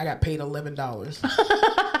literally I got paid $11.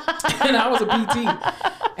 And I was a PT.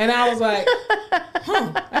 And I was like,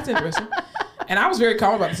 that's interesting. And I was very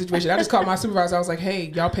calm about the situation. I just called my supervisor. I was like, hey,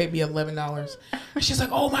 y'all paid me $11. And she's like,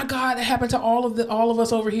 oh my God, it happened to all of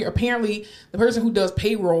us over here. Apparently, the person who does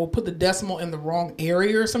payroll put the decimal in the wrong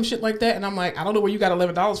area or some shit like that. And I'm like, I don't know where you got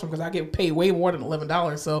 $11 from, because I get paid way more than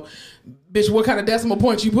 $11. So, bitch, what kind of decimal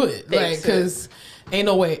points you put? Like, because ain't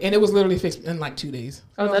no way. And it was literally fixed in like 2 days.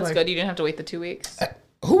 Oh, that's like, good. You didn't have to wait the 2 weeks.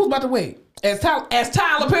 Who was about to wait? As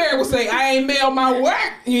Tyler Perry would say, I ain't mailed my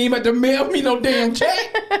work. You ain't about to mail me no damn check.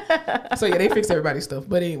 So yeah, they fixed everybody's stuff.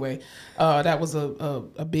 But anyway, that was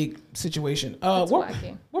a big situation. What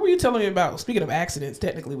were you telling me about? Speaking of accidents,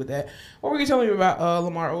 technically with that, what were you telling me about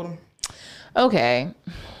Lamar Odom? Okay,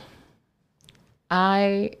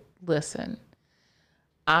 listen.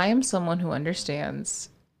 I am someone who understands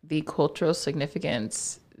the cultural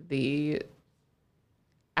significance, the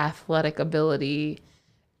athletic ability,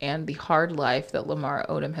 and the hard life that Lamar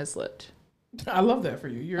Odom has lived. I love that for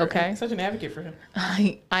you. You're such an advocate for him.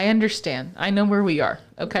 I understand. I know where we are.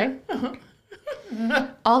 Okay.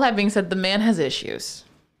 All that being said, the man has issues.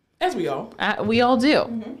 As we all. We all do.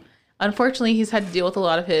 Mm-hmm. Unfortunately, he's had to deal with a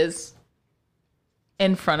lot of his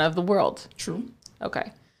in front of the world. True.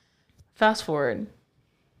 Okay. Fast forward.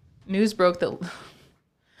 News broke that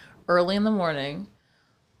early in the morning,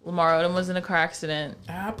 Lamar Odom was in a car accident.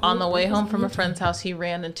 On the way home from a friend's house, he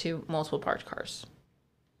ran into multiple parked cars.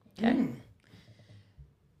 Okay.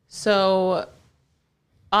 So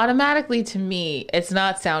automatically to me, it's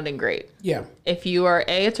not sounding great. Yeah. If you are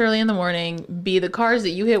A, it's early in the morning, B, the cars that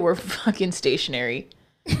you hit were fucking stationary.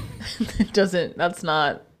 It's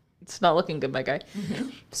not looking good, my guy. Mm-hmm.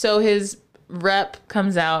 So his rep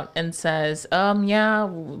comes out and says, yeah,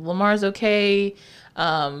 Lamar's okay.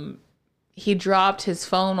 He dropped his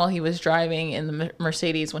phone while he was driving in the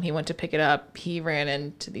Mercedes. When he went to pick it up, he ran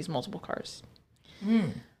into these multiple cars.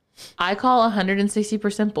 I call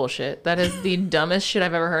 160% bullshit. That is the dumbest shit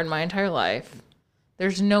I've ever heard in my entire life.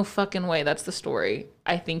 There's no fucking way that's the story.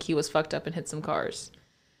 I think he was fucked up and hit some cars.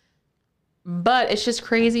 But it's just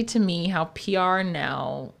crazy to me how PR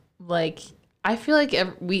now, like, I feel like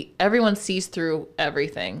everyone sees through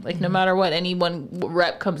everything. Like, no matter what, anyone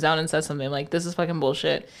rep comes down and says something like, this is fucking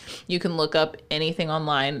bullshit. You can look up anything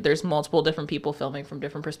online. There's multiple different people filming from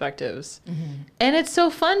different perspectives. Mm-hmm. And it's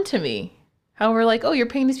so fun to me how we're like, oh, you're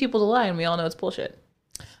paying these people to lie, and we all know it's bullshit.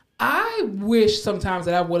 I wish sometimes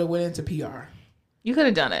that I would have went into PR. You could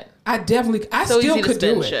have done it. I so still could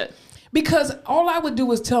do it. Shit. Because all I would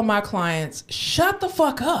do is tell my clients, shut the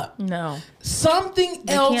fuck up. No. Something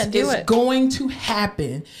else is going to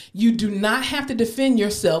happen. You do not have to defend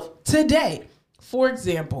yourself today. For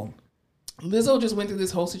example, Lizzo just went through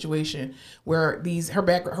this whole situation where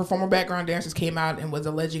her former background dancers came out and was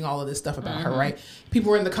alleging all of this stuff about her, right?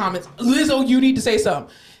 People were in the comments, Lizzo, you need to say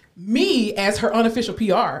something. Me, as her unofficial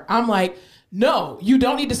PR, I'm like, no, you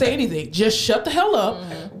don't need to say anything. Just shut the hell up.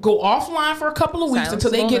 Mm-hmm. Go offline for a couple of weeks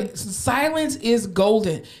until they get... Silence is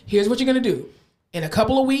golden. Here's what you're going to do. In a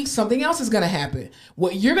couple of weeks, something else is going to happen.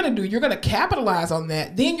 What you're going to do, you're going to capitalize on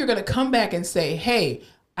that. Then you're going to come back and say, hey,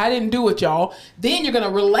 I didn't do it, y'all. Then you're going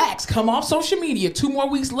to relax, come off social media. 2 more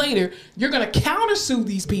weeks later, you're going to countersue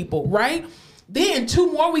these people, right? Then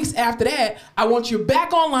 2 more weeks after that, I want you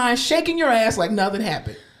back online shaking your ass like nothing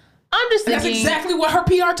happened. I'm just thinking... And that's exactly what her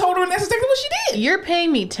PR told her, and that's exactly what she did. You're paying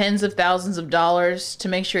me tens of thousands of dollars to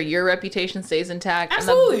make sure your reputation stays intact.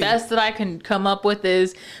 Absolutely. And the best that I can come up with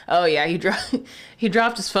is, oh yeah, he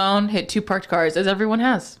dropped his phone, hit 2 parked cars, as everyone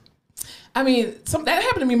has. I mean, that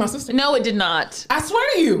happened to me and my sister. No, it did not. I swear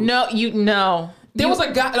to you. No. There was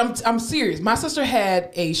a guy, I'm serious. My sister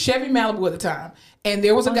had a Chevy Malibu at the time. And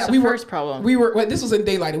there was a guy. This was in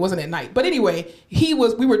daylight. It wasn't at night. But anyway, we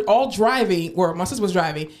were all driving, or my sister was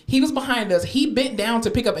driving. He was behind us. He bent down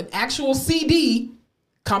to pick up an actual CD,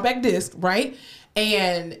 compact disc, right?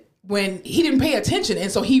 And when he didn't pay attention,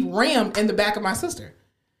 and so he rammed in the back of my sister,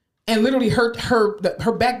 and literally her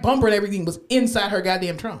back bumper and everything was inside her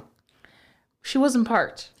goddamn trunk. She wasn't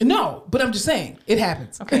parked. No, but I'm just saying it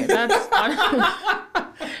happens. Okay, that's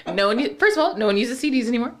first of all, no one uses CDs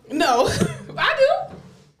anymore. No, I do.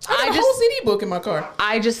 I have a whole CD book in my car.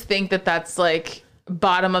 I just think that's like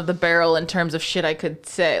bottom of the barrel in terms of shit I could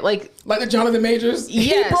say. Like the Jonathan Majors?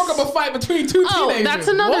 Yes. He broke up a fight between 2 teenagers. That's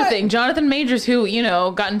another thing. Jonathan Majors, who,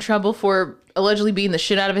 got in trouble for allegedly beating the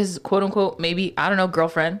shit out of his quote unquote, maybe, I don't know,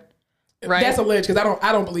 girlfriend. Right? That's alleged, because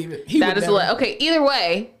I don't believe it. Okay, either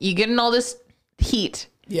way, you get in all this heat.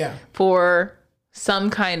 Yeah. For some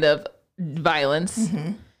kind of violence.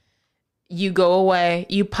 Mm-hmm. You go away.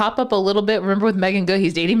 You pop up a little bit. Remember with Megan Good?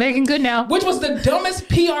 He's dating Megan Good now. Which was the dumbest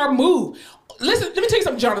PR move. Listen, let me tell you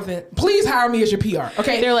something, Jonathan. Please hire me as your PR,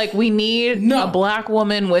 okay? They're like, we need a black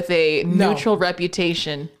woman with a neutral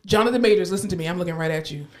reputation. Jonathan Majors, listen to me. I'm looking right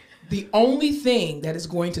at you. The only thing that is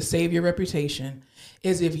going to save your reputation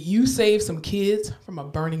is if you save some kids from a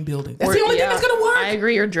burning building. That's the only thing that's going to work. I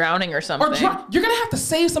agree. You're drowning or something. You're going to have to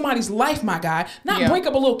save somebody's life, my guy. Not break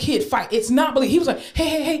up a little kid fight. It's not believe. He was like,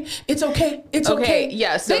 hey, it's okay. It's okay.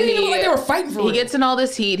 Yeah. So they didn't even look like they were fighting for He gets in all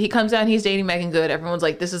this heat. He comes out and he's dating Megan Good. Everyone's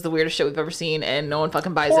like, this is the weirdest shit we've ever seen. And no one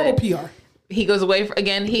fucking buys Horrible it. PR. He goes away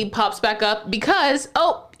again. He pops back up because,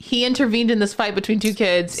 he intervened in this fight between two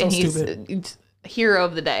kids. So and stupid. He's hero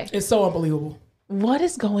of the day. It's so unbelievable. What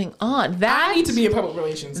is going on? I need to be in public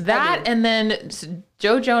relations. And then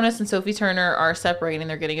Joe Jonas and Sophie Turner are separating.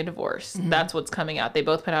 They're getting a divorce. Mm-hmm. That's what's coming out. They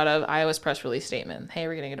both put out an Iowa's press release statement. Hey,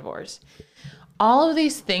 we're getting a divorce. All of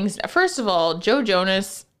these things. First of all, Joe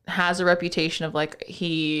Jonas has a reputation of like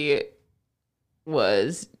he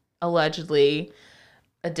was allegedly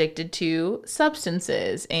addicted to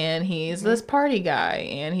substances and he's this party guy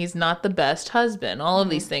and he's not the best husband. All of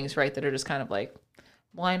these things, right, that are just kind of like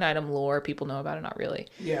blind item lore. People know about it, not really.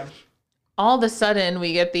 Yeah. All of a sudden,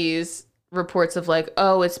 we get these reports of like,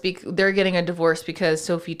 they're getting a divorce because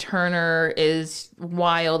Sophie Turner is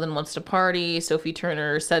wild and wants to party. Sophie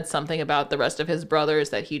Turner said something about the rest of his brothers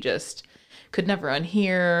that he just could never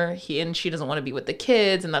unhear. She doesn't want to be with the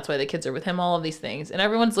kids, and that's why the kids are with him. All of these things, and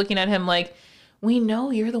everyone's looking at him like, we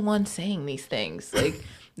know you're the one saying these things, like.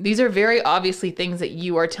 These are very obviously things that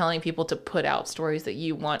you are telling people to put out, stories that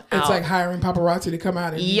you want out. It's like hiring paparazzi to come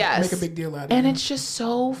out and make a big deal out of it. And it's just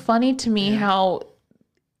so funny to me how,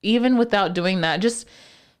 even without doing that, just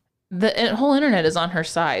the whole internet is on her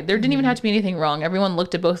side. There didn't even have to be anything wrong. Everyone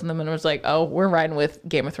looked at both of them and was like, oh, we're riding with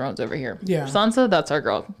Game of Thrones over here. Yeah. Sansa, that's our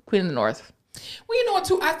girl. Queen of the North. Well, you know what,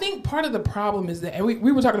 too? I think part of the problem is that, and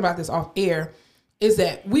we were talking about this off air, is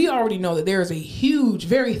that we already know that there is a huge,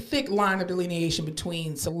 very thick line of delineation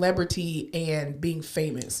between celebrity and being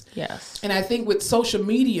famous. Yes. And I think with social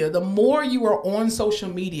media, the more you are on social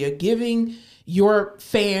media, giving your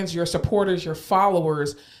fans, your supporters, your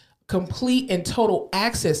followers complete and total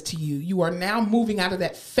access to you, you are now moving out of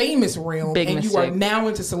that famous realm you are now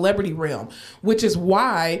into celebrity realm, which is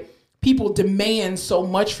why people demand so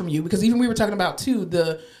much from you. Because even we were talking about, too,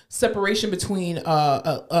 the separation between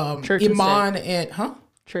Iman and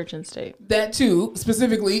Church and state. That too,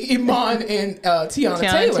 specifically Iman and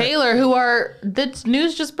Tiana Taylor, who are the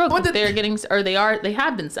news just broke. But they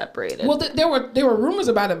have been separated. Well, there were rumors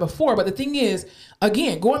about it before, but the thing is,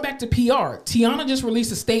 again, going back to PR, Tiana just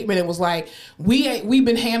released a statement and was like, we've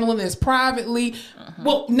been handling this privately. Uh-huh.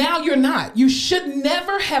 Well, now you're not. You should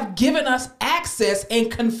never have given us access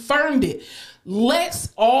and confirmed it.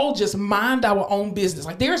 Let's all just mind our own business.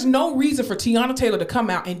 Like, there's no reason for Tiana Taylor to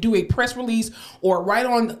come out and do a press release or write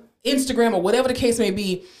on Instagram or whatever the case may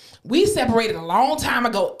be. We separated a long time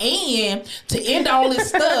ago, and to end all this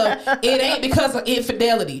stuff, it ain't because of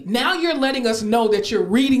infidelity. Now you're letting us know that you're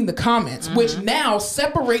reading the comments, which now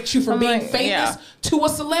separates you from being famous to a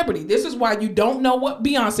celebrity. This is why you don't know what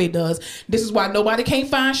Beyonce does. This is why nobody can't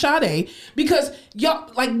find Sade, because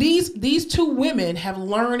y'all, like these two women have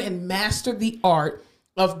learned and mastered the art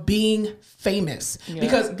of being famous. Yeah.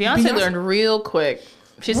 Because Beyonce learned real quick.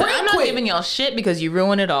 She said, I'm not giving y'all shit because you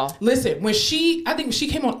ruin it all. Listen, I think she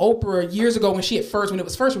came on Oprah years ago when it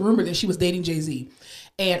was first rumored that she was dating Jay-Z.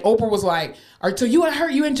 And Oprah was like, so you and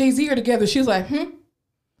her, you and Jay-Z are together. She was like,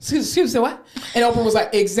 She said, what? And Oprah was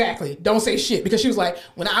like, exactly. Don't say shit. Because she was like,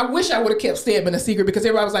 I wish I would have kept stabbing a secret, because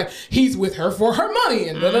everybody was like, he's with her for her money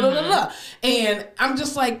and blah, blah, blah, blah, blah. And I'm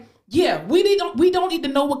just like, yeah, we don't need to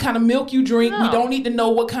know what kind of milk you drink. No. We don't need to know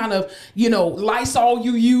what kind of, Lysol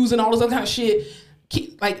you use and all this other kind of shit.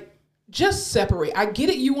 Just separate. I get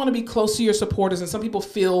it. You want to be close to your supporters, and some people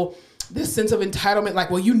feel this sense of entitlement, like,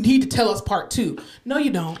 well, you need to tell us part two. No,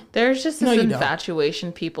 you don't. There's just this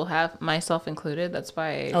infatuation people have, myself included. That's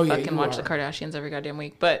why I fucking watch the Kardashians every goddamn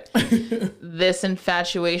week. But this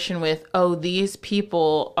infatuation with, these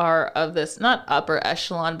people are of this, not upper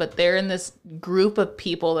echelon, but they're in this group of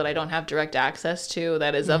people that I don't have direct access to,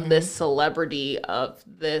 that is of this celebrity, of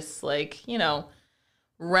this,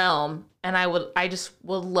 realm. And I just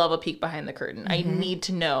would love a peek behind the curtain. I need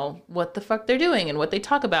to know what the fuck they're doing and what they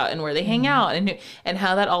talk about and where they hang out and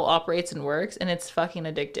how that all operates and works. And it's fucking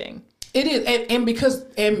addicting. It is,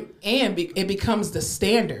 it becomes the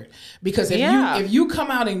standard, because if you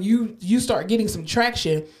come out and you start getting some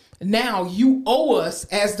traction, now you owe us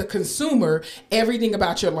as the consumer everything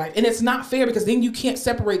about your life. And it's not fair, because then you can't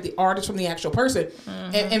separate the artist from the actual person.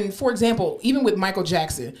 And for example, even with Michael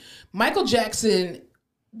Jackson,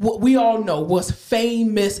 what we all know, was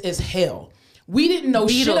famous as hell. We didn't know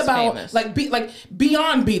shit Beatles about famous. like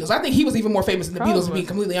beyond Beatles. I think he was even more famous than the Beatles, to be Probably.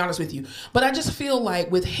 completely honest with you. But I just feel like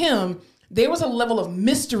with him, there was a level of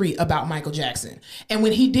mystery about Michael Jackson. And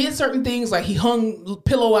when he did certain things, like he hung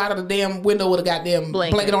pillow out of the damn window with a goddamn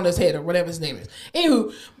blanket on his head or whatever his name is.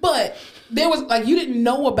 Anywho, but there was like, you didn't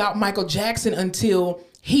know about Michael Jackson until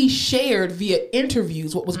he shared via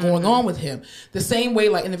interviews what was going on with him. The same way,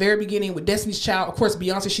 like in the very beginning with Destiny's Child, of course,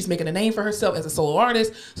 Beyonce, she's making a name for herself as a solo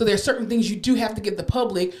artist. So there are certain things you do have to give the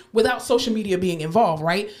public without social media being involved,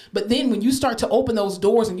 right? But then when you start to open those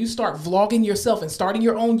doors and you start vlogging yourself and starting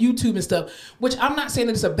your own YouTube and stuff, which I'm not saying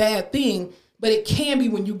that it's a bad thing, but it can be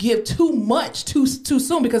when you give too much too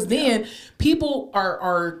soon, because then people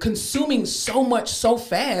are consuming so much so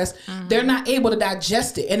fast, they're not able to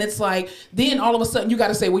digest it. And it's like, then all of a sudden you got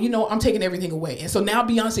to say, well, you know, I'm taking everything away. And so now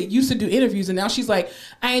Beyonce used to do interviews, and now she's like,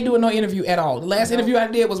 I ain't doing no interview at all. The last interview I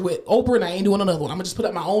did was with Oprah, and I ain't doing another one. I'm gonna just put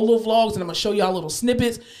up my own little vlogs, and I'm gonna show y'all little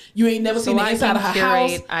snippets. You ain't never seen the inside of her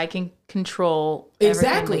house. I can control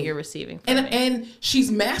everything that you're receiving from me. And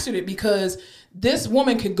she's mastered it, because this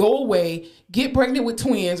woman can go away, get pregnant with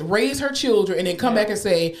twins, raise her children, and then come back and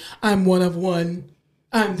say, I'm one of one.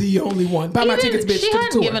 I'm the only one. Buy my tickets, bitch. She to the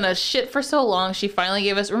hadn't tour. given us shit for so long. She finally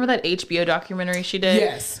gave us, remember that HBO documentary she did?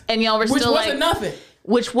 Yes. And y'all were Which still wasn't like, nothing.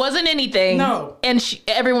 which wasn't anything. No. And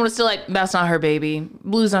everyone was still like, that's not her baby.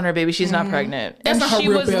 Blue's not her baby. She's not pregnant. That's and not her she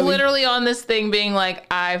real was belly. literally on this thing being like,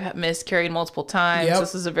 I've miscarried multiple times. Yep.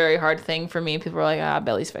 This is a very hard thing for me. People were like,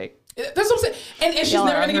 belly's fake. That's what I'm saying. And she's Y'all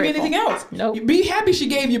never are going to give you ungrateful. anything else. Nope. Be happy she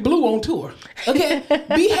gave you Blue on tour. Okay?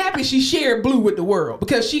 Be happy she shared Blue with the world,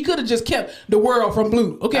 because she could have just kept the world from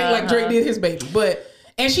Blue. Okay? Like Drake did his baby. But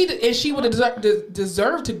and she would have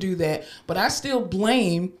deserved to do that. But I still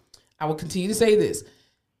blame, I will continue to say this,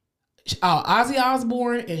 Ozzy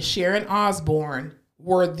Osbourne and Sharon Osbourne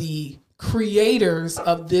were the creators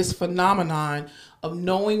of this phenomenon of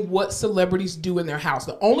knowing what celebrities do in their house.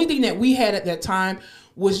 The only thing that we had at that time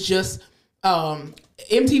was just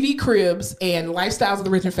MTV Cribs and Lifestyles of the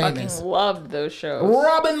Rich and Famous. Fucking loved those shows.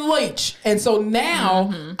 Robin Leach. And so now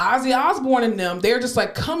Ozzy Osbourne and them, they're just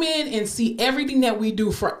like, come in and see everything that we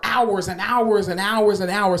do for hours and hours and hours and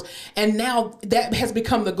hours. And now that has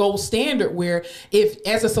become the gold standard, where if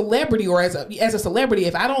as a celebrity or as a celebrity,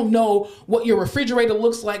 if I don't know what your refrigerator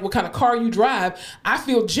looks like, what kind of car you drive, I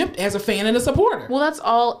feel gypped as a fan and a supporter. Well, that's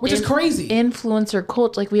all. Which is crazy. Influencer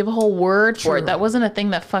culture. Like, we have a whole word for it. True. That wasn't a thing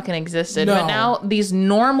that fucking existed. No. But now these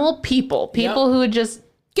normal people who would just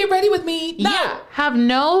get ready with me.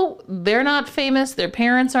 No. They're not famous. Their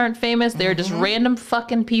parents aren't famous. They're just random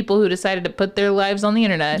fucking people who decided to put their lives on the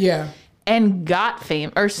internet. Yeah. And got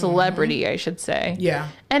fame, or celebrity, I should say. Yeah.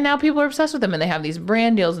 And now people are obsessed with them, and they have these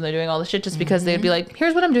brand deals, and they're doing all this shit just because they'd be like,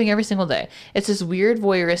 here's what I'm doing every single day. It's this weird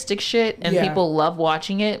voyeuristic shit, and people love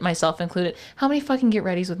watching it, myself included. How many fucking get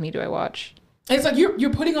readies with me do I watch? It's like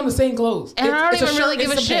you're putting on the same clothes. And I don't even really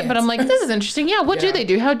give a shit, but I'm like, this is interesting. Yeah, what do they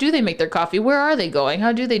do? How do they make their coffee? Where are they going?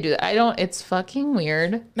 How do they do that? It's fucking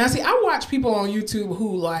weird. Now, see, I watch people on YouTube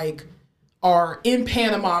who like are in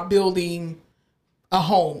Panama building a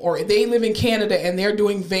home, or they live in Canada and they're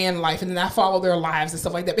doing van life, and then I follow their lives and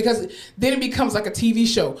stuff like that, because then it becomes like a TV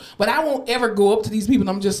show. But I won't ever go up to these people and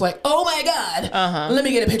I'm just like, oh my God, let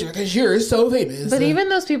me get a picture because you're so famous. But even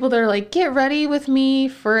those people that are like, get ready with me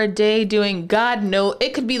for a day doing God knows,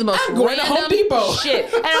 it could be the most I'm going to Home Depot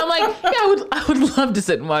shit. And I'm like, yeah, I would love to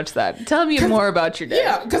sit and watch that. Tell me more about your day.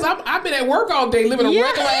 Yeah, because I've been at work all day living a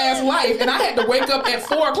regular ass life, and I had to wake up at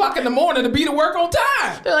 4:00 in the morning to be to work on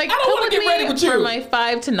time. They're like, I don't want to get ready with you. For my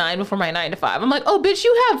 5 to 9 before my 9 to 5. I'm like, oh, bitch,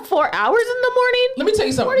 you have 4 hours in the morning? Let me tell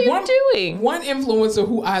you something. What are you doing? One influencer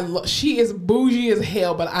who I love, she is bougie as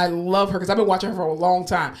hell, but I love her because I've been watching her for a long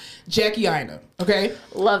time. Jackie Aina, okay?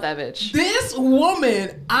 Love that bitch. This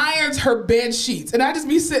woman irons her bed sheets, and I just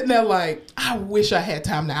be sitting there like, I wish I had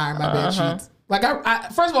time to iron my bed sheets. Like, I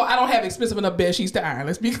first of all, I don't have expensive enough bed sheets to iron.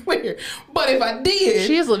 Let's be clear. But if I did,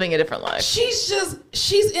 she is living a different life.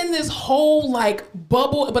 She's in this whole like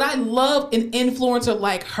bubble. But I love an influencer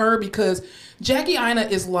like her, because Jackie Aina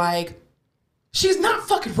is like, she's not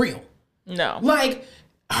fucking real. No. Like,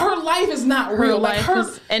 her life is not real. Like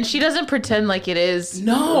and she doesn't pretend like it is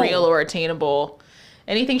real or attainable.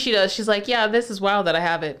 Anything she does, she's like, yeah, this is wild that I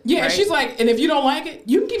have it. Yeah, right? she's like, and if you don't like it,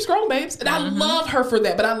 you can keep scrolling, babes. And I love her for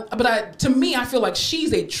that. But to me, I feel like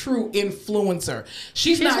she's a true influencer.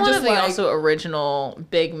 She's not one just of the like also original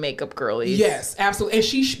big makeup girlies. Yes, absolutely.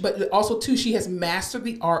 And but also too, she has mastered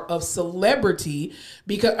the art of celebrity,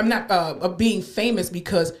 because I'm not of being famous,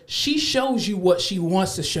 because she shows you what she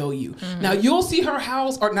wants to show you. Now you'll see her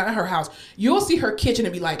house, or not her house. You'll see her kitchen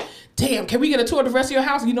and be like, damn, can we get a tour of the rest of your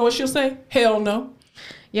house? You know what she'll say? Hell no.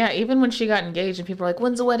 Yeah, even when she got engaged and people were like,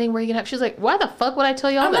 when's the wedding? Where are you gonna have? She's like, why the fuck would I tell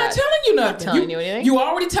y'all I'm that? not telling you nothing. I'm not telling you anything. You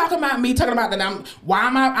already talking about me, talking about that why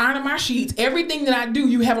am I ironing my sheets? Everything that I do,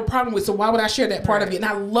 you have a problem with. So why would I share that part of it? And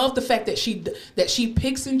I love the fact that she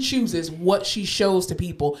picks and chooses what she shows to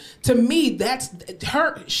people. To me, that's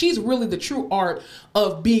her. She's really the true art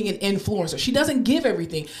of being an influencer. She doesn't give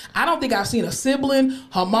everything. I don't think I've seen a sibling,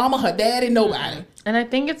 her mama, her daddy, nobody. And I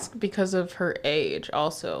think it's because of her age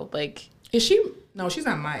also. Like, is she? No, she's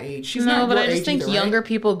not my age. She's no, not but your I just age think either, younger right?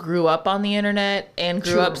 people grew up on the internet and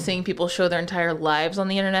grew True. up seeing people show their entire lives on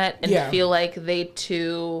the internet and Yeah. feel like they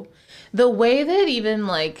too, the way that even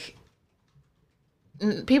like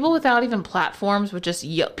people without even platforms with just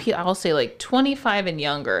I'll say like 25 and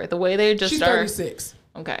younger, the way they just She's are 36.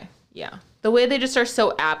 Okay, yeah, the way they just are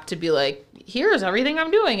so apt to be like, here's everything I'm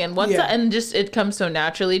doing and what's Yeah. that? And just it comes so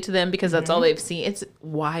naturally to them because that's all they've seen. It's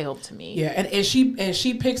wild to me. Yeah, and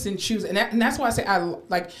she picks and chooses, and that's why I say I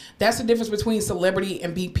like that's the difference between celebrity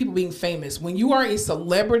and people being famous. When you are a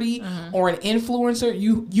celebrity or an influencer,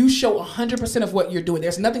 you show 100% of what you're doing.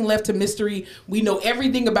 There's nothing left to mystery. We know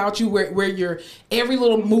everything about you, where you're every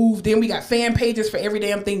little move. Then we got fan pages for every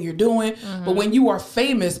damn thing you're doing. But when you are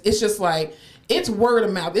famous, it's just like. It's word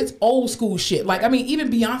of mouth. It's old school shit. Like, I mean, even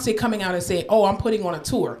Beyonce coming out and saying, "Oh, I'm putting on a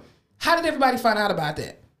tour." How did everybody find out about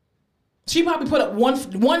that? She probably put up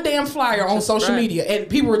one damn flyer on social media, and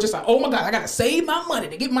people were just like, "Oh my God, I gotta save my money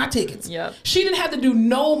to get my tickets." Yep. She didn't have to do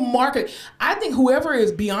no market. I think whoever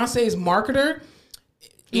is Beyonce's marketer,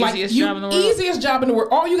 Easiest job in the world. easiest job in the world.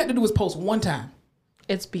 All you got to do is post one time.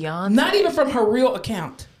 It's beyond Not even from her real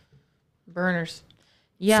account. burners.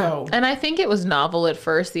 Yeah, So- and I think it was novel at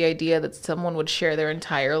first, the idea that someone would share their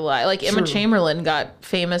entire life. Like Emma True. Chamberlain got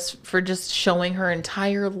famous for just showing her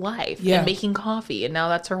entire life Yeah. and making coffee, and now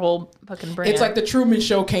that's her whole fucking brand. It's like the Truman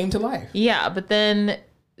Show came to life. yeah, but then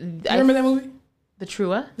Remember that movie, the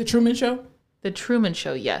Trua, The Truman Show, the Truman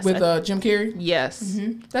Show. Yes, with Jim Carrey? yes. That's Who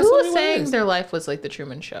literally was what it saying is. their life was like the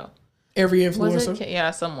Truman Show? Every Was influencer, it?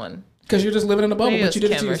 Yeah, someone. because you're just living in a bubble, Maybe it but was you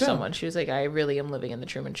did it Kim to or yourself. someone. She was like, I really am living in the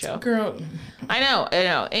Truman Show. Girl, I know.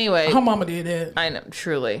 Anyway, her mama did that. I know.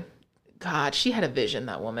 Truly, God, she had a vision,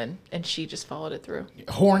 that woman, and she just followed it through.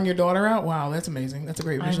 Whoring your daughter out. Wow, that's amazing. That's a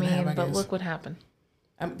great I vision to have. I but guess. look what happened.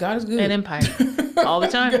 God is good. An empire all the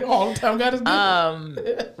time. All the time. God is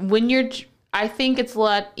good. When I think it's a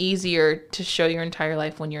lot easier to show your entire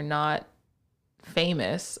life when you're not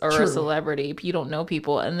famous or True. a celebrity. You don't know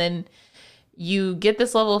people, and then you get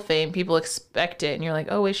this level of fame. People expect it, and you're like,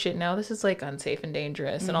 oh wait, shit, now this is like unsafe and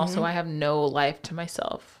dangerous, and also I have no life to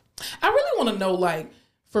myself. I really want to know, like,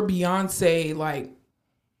 for Beyonce, like,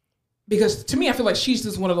 because to me, I feel like she's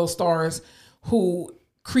just one of those stars who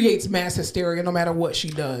creates mass hysteria no matter what she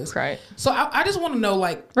does. Right. So I just want to know,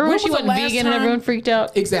 like, Remember when she was went the last vegan and time- everyone freaked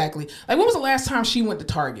out? Exactly. Like, when was the last time she went to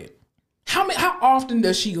Target? How often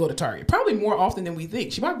does she go to Target? Probably more often than we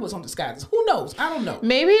think. She probably puts on disguises. Who knows? I don't know.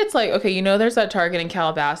 Maybe it's like, okay, there's that Target in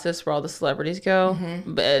Calabasas where all the celebrities go,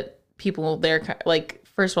 but people there, like,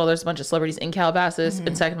 first of all, there's a bunch of celebrities in Calabasas,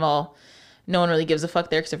 and second of all, no one really gives a fuck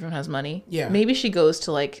there because everyone has money. Yeah. Maybe she goes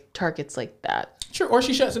to like Targets like that. Sure. Or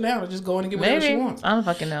she shuts it down and just go in and get whatever Maybe. she wants. I don't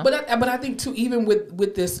fucking know. But I think too, even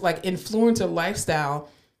with this like influencer lifestyle,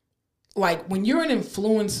 like when you're an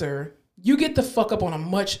influencer, you get the fuck up on a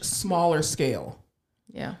much smaller scale.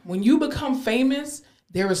 yeah. When you become famous,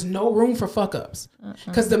 there is no room for fuck ups.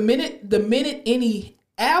 Because the minute any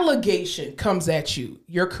allegation comes at you,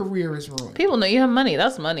 your career is ruined. People know you have money.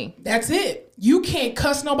 That's money. That's it. You can't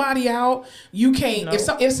cuss nobody out. You can't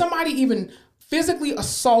if somebody even physically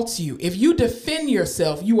assaults you, if you defend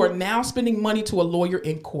yourself, you are now spending money to a lawyer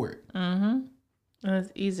in court. And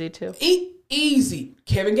it's easy too. Easy.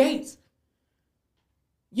 Kevin Gates.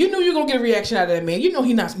 You knew you were going to get a reaction out of that man. You know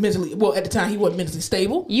he's not mentally, well, at the time he wasn't mentally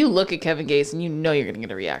stable. You look at Kevin Gates and you know you're going to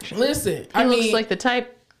get a reaction. Listen, He looks like the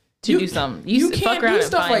type to do something. You fuck can't around do and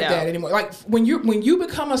stuff find like out. that anymore. Like when you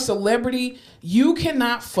become a celebrity, you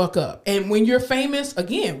cannot fuck up. And when you're famous,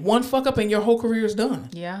 again, one fuck up and your whole career is done.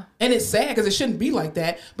 Yeah. And it's sad because it shouldn't be like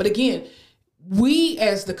that. But again, we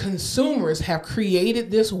as the consumers have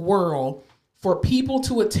created this world for people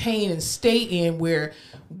to attain and stay in where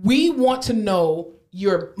we want to know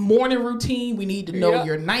your morning routine. We need to know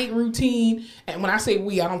your night routine. And when I say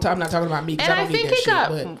we, I'm not talking about me. And I I don't need think that it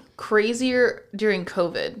shit, got crazier during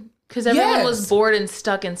COVID because everyone was bored and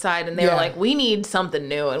stuck inside, and they were like, "We need something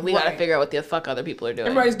new, and we got to figure out what the fuck other people are doing."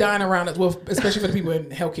 Everybody's dying around us. Well, especially for the people in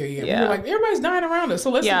healthcare. Yeah, we were like, everybody's dying around us.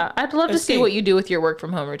 So let's. Yeah, I'd love to see what you do with your work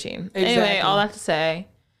from home routine. Anyway, Exactly. all that to say,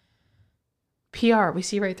 PR, we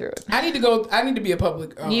see right through it. I need to be a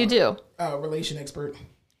public. You do. Relation expert.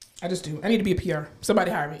 I just do. I need to be a PR.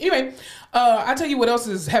 Somebody hire me. Anyway, I tell you what else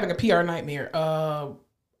is having a PR nightmare.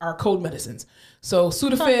 Our cold medicines. So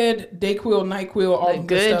Sudafed, Dayquil, NyQuil, all the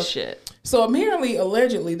good stuff. Shit. So apparently,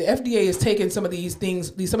 allegedly, the FDA is taking some of these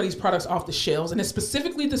things, some of these products off the shelves, and it's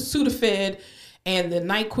specifically the Sudafed and the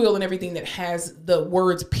NyQuil and everything that has the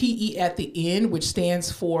words PE at the end, which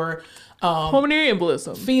stands for pulmonary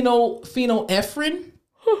embolism. Phenylephrine.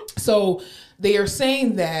 So they are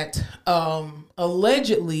saying that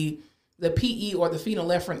allegedly the PE or the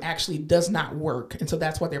phenylephrine actually does not work, and so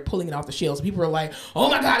that's why they're pulling it off the shelves. People are like,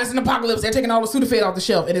 "Oh my God, it's an apocalypse! They're taking all the Sudafed off the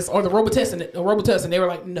shelf," and it's or the Robitussin, and they were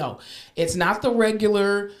like, "No, it's not the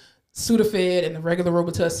regular Sudafed and the regular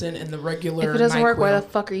Robitussin and the regular." If it doesn't NyQuil. work, why the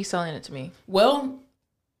fuck are you selling it to me? Well,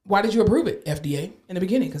 why did you approve it, FDA, in the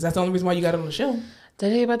beginning? Because that's the only reason why you got it on the shelf. Did I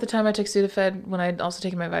tell you about the time I took Sudafed when I'd also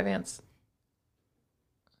taken my Vyvanse?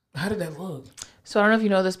 How did that look? So I don't know if you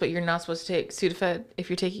know this, but you're not supposed to take Sudafed if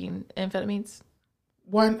you're taking amphetamines.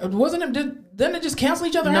 Why wasn't it? Didn't it just cancel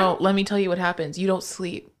each other out? No, let me tell you what happens. You don't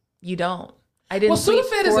sleep. You don't. I didn't. Well, sleep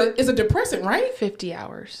Sudafed is a depressant, right? 50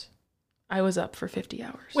 hours. I was up for 50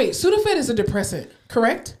 hours. Wait, Sudafed is a depressant,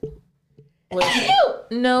 correct?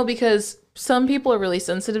 No, because some people are really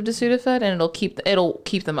sensitive to Sudafed, and it'll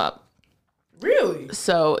keep them up. Really?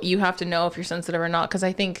 So you have to know if you're sensitive or not. Because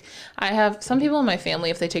I think I have some people in my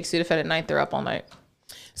family, if they take Sudafed at night, they're up all night.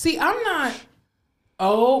 See, I'm not.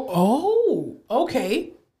 Oh,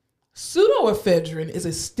 okay. Pseudoephedrine is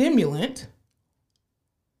a stimulant.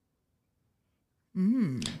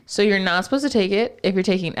 So you're not supposed to take it if you're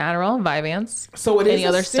taking Adderall, Vyvanse, So it is any a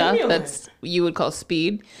other stuff stimulant. that's you would call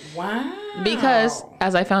speed. Wow. Because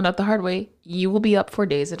as I found out the hard way, you will be up for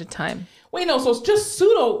days at a time. Wait, no. So it's just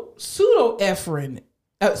pseudoephedrine.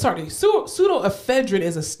 Pseudoephedrine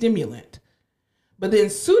is a stimulant, but then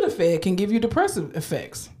Sudafed can give you depressive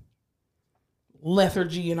effects,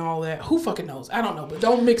 lethargy, and all that. Who fucking knows? I don't know, but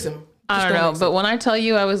don't mix them. I don't know, but when I tell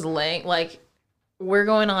you I was laying, like, we're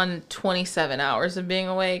going on 27 hours of being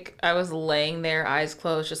awake. I was laying there, eyes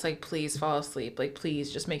closed, just like, please fall asleep. Like,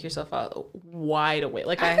 please just make yourself out wide awake.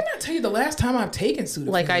 Like, I cannot tell you the last time I've taken Sudafed.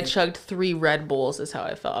 Like, I chugged 3 Red Bulls is how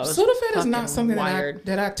I felt. Sudafed is not something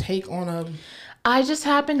that I take on a... I just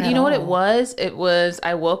happened, you know what it was? It was,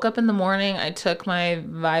 I woke up in the morning, I took my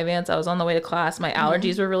Vyvanse, I was on the way to class, my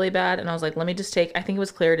allergies were really bad, and I was like, let me just take, I think it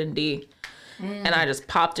was Claritin D, and I just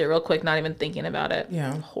popped it real quick, not even thinking about it.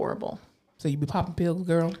 Yeah. Horrible. So you be popping pills,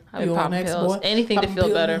 girl? I be popping pills. Anything to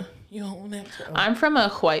feel better. You don't want that. I'm from a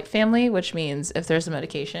white family, which means if there's a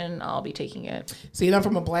medication, I'll be taking it. See, I'm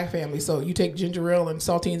from a black family, so you take ginger ale and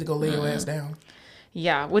saltines to go lay your ass down.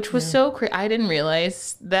 Yeah, which was so crazy. I didn't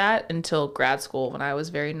realize that until grad school when I was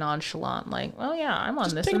very nonchalant. Like, well, yeah, I'm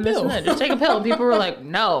on this and this and that. Just take a pill. And people were like,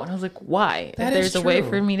 no. And I was like, why? If there's a way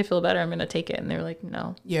for me to feel better, I'm going to take it. And they were like,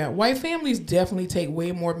 no. Yeah, white families definitely take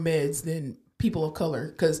way more meds than people of color.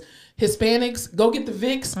 Because Hispanics, go get the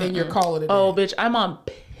Vicks and you're calling it. Oh, bitch, I'm on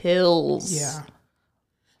pills. Yeah.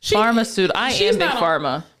 Pharmaceutical. I am big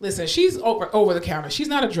pharma. Listen, she's over the counter. She's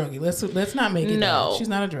not a druggie. Let's not make it. No, she's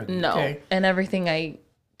not a druggie. No, okay? And everything I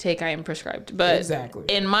take, I am prescribed. But exactly.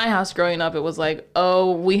 In my house growing up, it was like,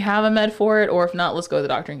 oh, we have a med for it, or if not, let's go to the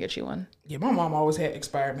doctor and get you one. Yeah, my mom always had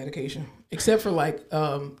expired medication, except for like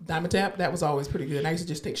Dimetapp. That was always pretty good. And I used to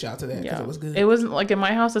just take shots of that because it was good. It wasn't like in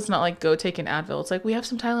my house. It's not like go take an Advil. It's like we have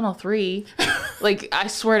some Tylenol 3. Like I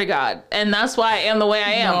swear to God, and that's why I am the way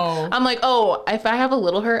I am. No. I'm like, oh, if I have a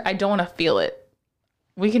little hurt, I don't want to feel it.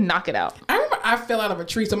 We can knock it out. I remember I fell out of a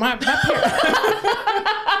tree, so my parents.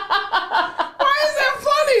 Why is that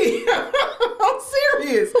funny? I'm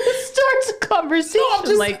serious. Who starts a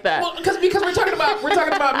conversation like that? Well, because we're talking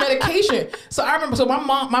about medication. So I remember. So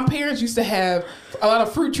my parents used to have a lot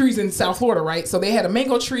of fruit trees in South Florida, right? So they had a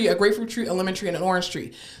mango tree, a grapefruit tree, a lemon tree, and an orange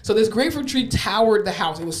tree. So this grapefruit tree towered the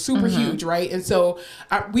house. It was super huge, right? And so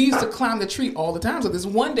we used to climb the tree all the time. So this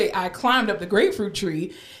one day I climbed up the grapefruit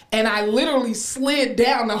tree, and I literally slid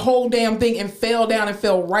down the whole damn thing and fell down and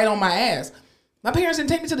fell right on my ass. My parents didn't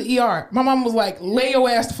take me to the ER. My mom was like, lay your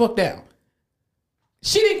ass the fuck down.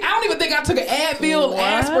 She didn't, I don't even think I took an Advil,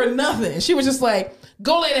 aspirin, nothing. She was just like,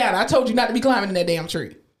 go lay down. I told you not to be climbing in that damn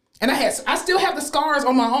tree. And I still have the scars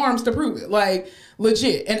on my arms to prove it. Like,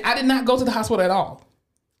 legit. And I did not go to the hospital at all.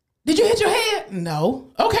 Did you hit your head? No.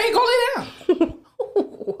 Okay, go lay down.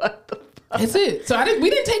 What the fuck? That's it. So we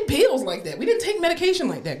didn't take pills like that. We didn't take medication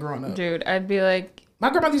like that growing up. Dude, I'd be like, my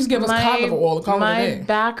grandmother used to give us cod liver oil to call it a day. My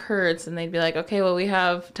back hurts, and they'd be like, okay, well, we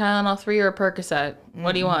have Tylenol 3 or a Percocet.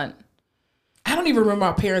 What do you want? I don't even remember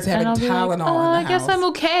my parents having Tylenol in the house. I guess I'm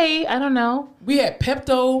okay. I don't know. We had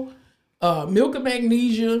Pepto, milk of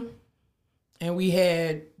magnesia, and we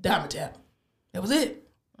had Dimetapp. That was it.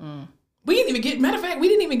 We didn't even get, matter of fact, we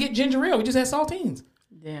didn't even get ginger ale. We just had saltines.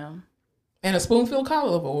 Damn. And a spoonful of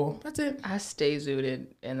olive oil. That's it. I stay zooted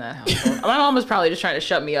in that household. My mom was probably just trying to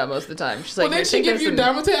shut me up most of the time. She's like, Well, then she give you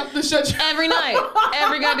Dimetapp to shut you every night.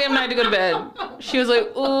 Every goddamn night to go to bed. She was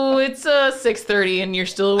like, ooh, it's 6:30 and you're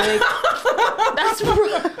still awake.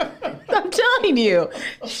 I'm telling you.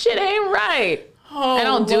 Shit ain't right. Oh, and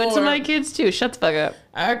I'll do it to Lord. my kids too. Shut the fuck up.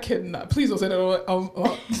 I cannot. Please don't say that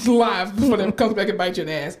on live before that comes back and bite you in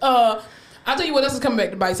the ass. I'll tell you what else is coming back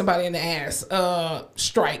to bite somebody in the ass.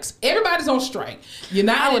 Strikes. Everybody's on strike.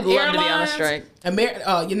 United I would love Airlines, to be on a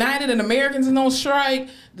strike. United and Americans is on strike.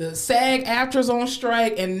 The SAG-AFTRA's on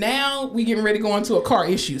strike. And now we getting ready to go into a car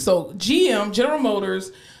issue. So GM, General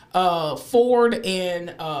Motors, Ford, and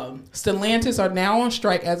Stellantis are now on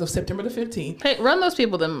strike as of September the 15th. Hey, run those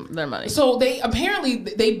people their money. So they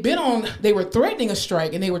were threatening a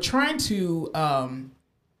strike, and they were trying to,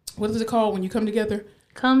 what is it called when you come together?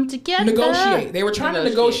 Come together. Negotiate. They were trying to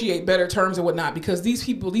negotiate better terms and whatnot because these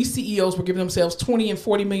CEOs were giving themselves $20 and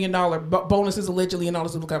 $40 million bonuses allegedly and all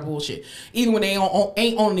this other kind of bullshit, even when they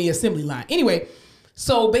ain't on the assembly line. Anyway,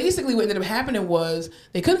 so basically what ended up happening was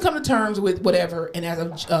they couldn't come to terms with whatever, and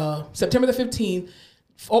as of September the 15th,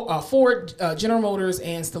 Ford, General Motors,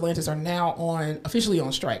 and Stellantis are now officially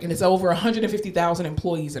on strike, and it's over 150,000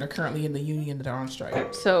 employees that are currently in the union that are on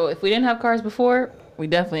strike. So if we didn't have cars before, we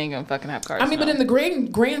definitely ain't gonna fucking have cars. I mean, now. but in the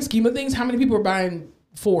grand scheme of things, how many people are buying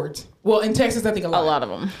Fords? Well, in Texas, I think a lot of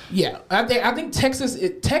them. Yeah, I think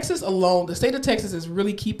Texas alone, the state of Texas is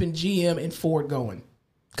really keeping GM and Ford going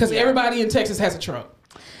because everybody in Texas has a truck,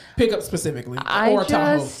 pickup specifically, or a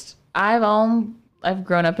Tahoe. I've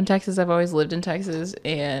grown up in Texas. I've always lived in Texas,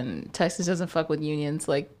 and Texas doesn't fuck with unions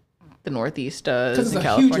like the Northeast does. Because it's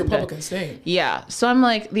a huge Republican state. Yeah. So I'm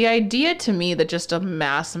like, the idea to me that just a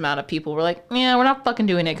mass amount of people were like, yeah, we're not fucking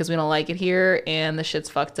doing it because we don't like it here, and the shit's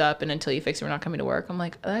fucked up, and until you fix it, we're not coming to work. I'm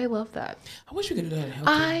like, I love that. I wish we could do that in healthcare.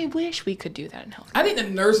 I wish we could do that in healthcare. I think the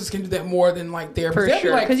nurses can do that more than like therapists. For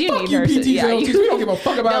sure. Because You need nurses. PTs, Yeah, LTs. We don't give a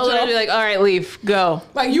fuck about They'll y'all. be like, all right, leave, go.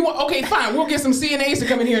 Like okay, fine. We'll get some CNAs to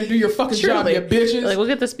come in here and do your fucking job, you bitches. Like, we'll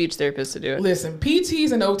get the speech therapist to do it. Listen,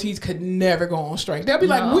 PTs and OTs could never go on strike. They'll be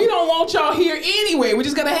like, we don't want y'all here anyway. We're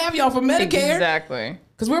just gonna have y'all for Medicare. Exactly.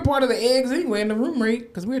 Because we're part of the eggs anyway in the room rate.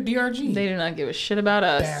 Because we're DRG. They do not give a shit about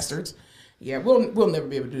us. Bastards. Yeah, we'll never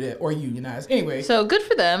be able to do that or unionize. Anyway. So good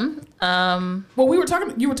for them. Well, you were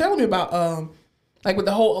telling me about like with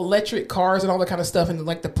the whole electric cars and all that kind of stuff, and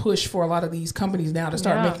like the push for a lot of these companies now to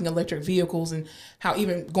start making electric vehicles, and how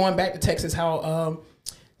even going back to Texas, how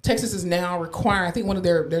Texas is now requiring, I think one of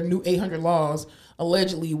their new 800 laws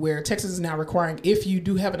allegedly, where Texas is now requiring if you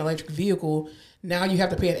do have an electric vehicle, now you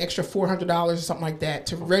have to pay an extra $400 or something like that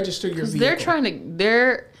to register your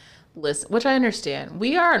vehicle. Listen, which I understand.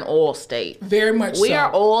 We are an oil state. Very much so. We are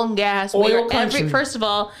oil and gas. Oil country. First of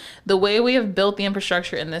all, the way we have built the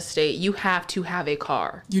infrastructure in this state, you have to have a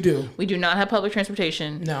car. You do. We do not have public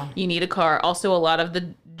transportation. No. You need a car. Also, a lot of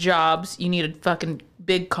the jobs, you need a fucking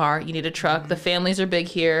big car. You need a truck. The families are big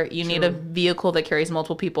here. You need a vehicle that carries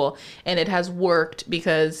multiple people. And it has worked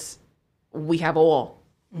because we have oil.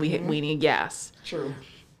 We need gas. True.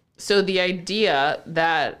 So the idea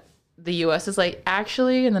that the U.S. is like,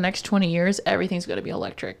 actually, in the next 20 years, everything's going to be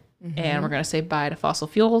electric. And we're going to say bye to fossil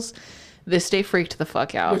fuels. This state freaked the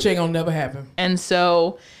fuck out. Which ain't going to never happen. And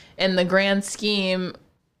so in the grand scheme,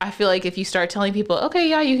 I feel like if you start telling people, okay,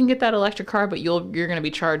 yeah, you can get that electric car, but you're going to be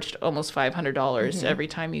charged almost $500 every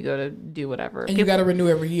time you go to do whatever. And you got to renew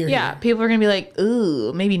every year. Yeah. People are going to be like,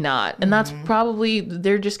 ooh, maybe not. And that's probably,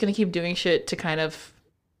 they're just going to keep doing shit to kind of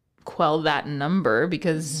quell that number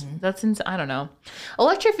because I don't know.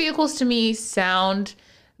 Electric vehicles to me sound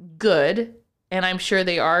good, and I'm sure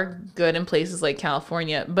they are good in places like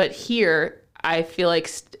California, but here I feel like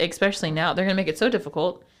especially now they're gonna make it so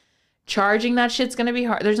difficult. Charging that shit's gonna be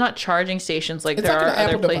hard. There's not charging stations like there are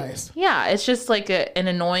other places. Yeah, it's just like an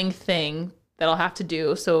annoying thing that I'll have to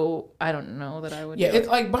do. So I don't know that I would. Yeah, it's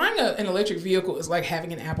like buying an electric vehicle is like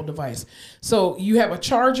having an Apple device. So you have a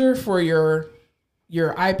charger for your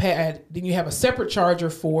iPad, then you have a separate charger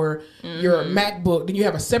for your MacBook, then you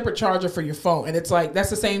have a separate charger for your phone. And it's like, that's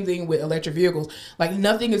the same thing with electric vehicles. Like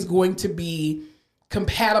nothing is going to be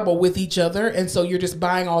compatible with each other, and so you're just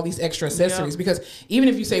buying all these extra accessories because even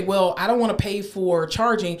if you say, well, I don't want to pay for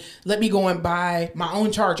charging, let me go and buy my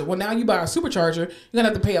own charger. Well, now you buy a supercharger, you're gonna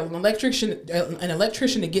have to pay an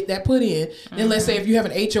electrician to get that put in. Then let's say if you have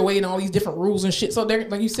an HOA and all these different rules and shit, so they're,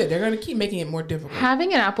 like you said, they're gonna keep making it more difficult.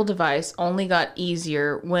 Having an Apple device only got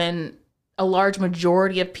easier when a large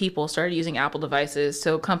majority of people started using Apple devices.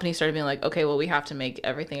 So companies started being like, okay, well, we have to make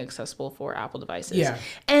everything accessible for Apple devices. Yeah.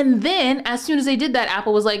 And then as soon as they did that,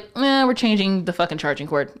 Apple was like, we're changing the fucking charging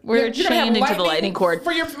cord. We're changing to the lightning cord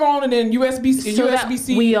for your phone, and then USB-C. So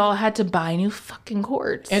USB-C. We all had to buy new fucking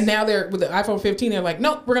cords. And now they're with the iPhone 15. They're like,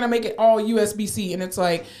 nope, we're gonna make it all USB-C. And it's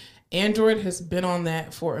like, Android has been on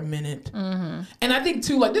that for a minute. And I think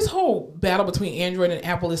too, like this whole battle between Android and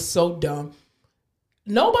Apple is so dumb.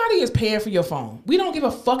 Nobody is paying for your phone. We don't give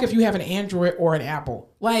a fuck if you have an Android or an Apple.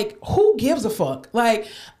 Like, who gives a fuck? Like,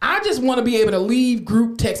 I just want to be able to leave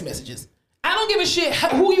group text messages. I don't give a shit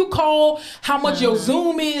who you call, how much your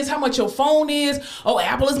Zoom is, how much your phone is. Oh,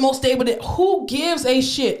 Apple is more stable than... Who gives a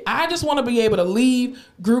shit? I just want to be able to leave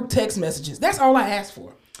group text messages. That's all I ask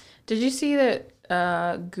for. Did you see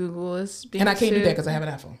that Google is being And I can't do sued? that because I have an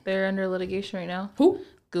iPhone. They're under litigation right now. Who?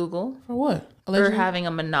 Google. For what? They're having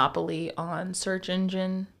a monopoly on search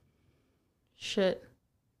engine shit.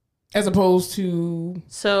 As opposed to...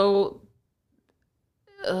 So,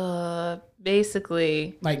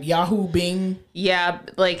 basically... Like Yahoo, Bing? Yeah,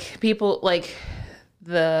 like people... Like,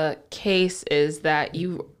 the case is that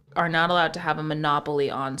you are not allowed to have a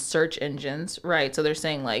monopoly on search engines, right? So they're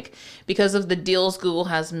saying like, because of the deals Google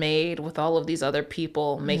has made with all of these other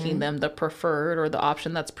people, making them the preferred or the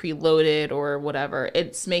option that's preloaded or whatever,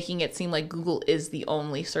 it's making it seem like Google is the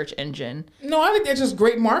only search engine. No, I think that's just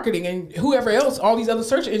great marketing, and whoever else, all these other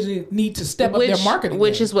search engines need to step up their marketing.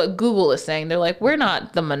 Which is what Google is saying. They're like, we're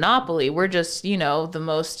not the monopoly. We're just, the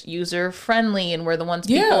most user friendly, and we're the ones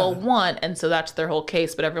people want. And so that's their whole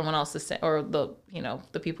case. But everyone else is saying, or the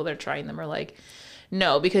people that are trying them are like,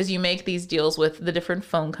 no, because you make these deals with the different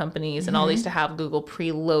phone companies and all these to have Google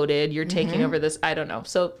preloaded. You're taking over this. I don't know.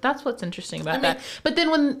 So that's what's interesting about that. But then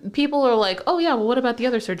when people are like, oh yeah, well, what about the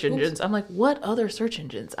other search engines? I'm like, what other search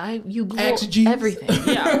engines? You Google everything.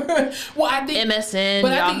 Yeah. Well, I think MSN,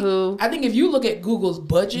 Yahoo. I think if you look at Google's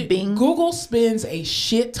budget, Bing. Google spends a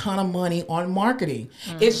shit ton of money on marketing.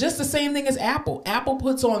 It's just the same thing as Apple. Apple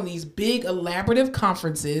puts on these big elaborative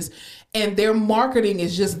conferences, and their marketing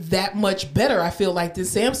is just that much better, I feel like, than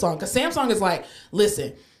Samsung. Because Samsung is like,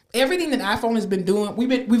 listen, everything that iPhone has been doing,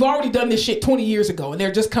 we've already done this shit 20 years ago, and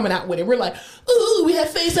they're just coming out with it. We're like, ooh, we have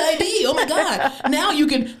Face ID. Oh my God. Now you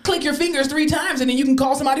can click your fingers 3 times and then you can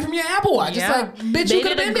call somebody from your Apple Watch. Yeah. It's like, bitch, they you could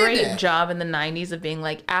did have a been great there. job in the 90s of being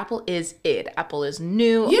like, Apple is it. Apple is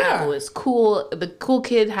new. Yeah. Apple is cool. The cool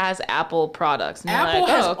kid has Apple products. And Apple like,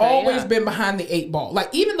 has always yeah. been behind the 8 ball.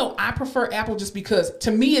 Like, even though I prefer Apple just because,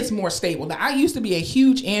 to me, it's more stable. Now, I used to be a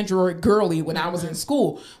huge Android girly when I was in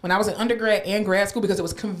school, when I was in undergrad and grad school, because it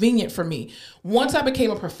was convenient for me. Once I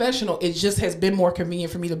became a professional, it just has been more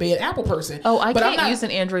convenient for me to be an Apple person. Oh, I can't use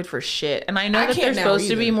an Android for shit. And I know that they're supposed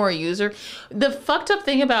to be more user. The fucked up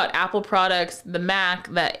thing about Apple products, the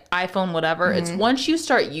Mac, the iPhone, whatever, it's once you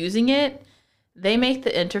start using it, they make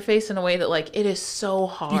the interface in a way that like it is so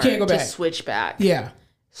hard you can't go to back. switch back. Yeah.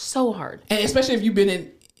 So hard. And especially if you've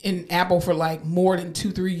been in Apple for like more than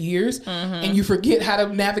 2-3 years and you forget how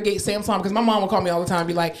to navigate Samsung, because my mom will call me all the time and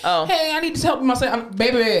be like, hey, I need to help myself.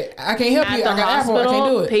 Baby, I can't help you. I got Apple. I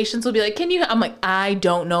can't do it. Patients will be like, can you? I'm like, I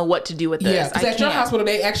don't know what to do with this. Yeah, because at your hospital,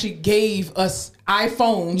 they actually gave us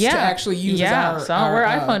iPhones to actually use. Yeah, so we're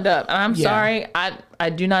iPhoned up. And I'm sorry, I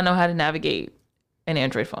do not know how to navigate an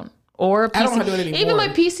Android phone. Or PC. I don't know how to do it anymore. Even my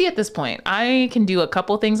PC at this point. I can do a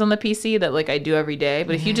couple things on the PC that like I do every day.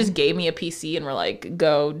 But if you just gave me a PC and were like,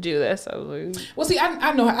 go do this, I was like... Well, see,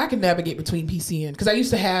 I know I can navigate between PC and... Because I used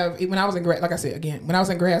to have... When I was in grad... Like I said, again, when I was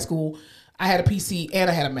in grad school, I had a PC and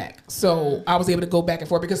I had a Mac. So I was able to go back and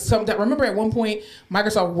forth. Because remember at one point,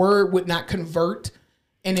 Microsoft Word would not convert.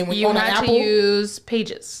 And then when you on had Apple, to use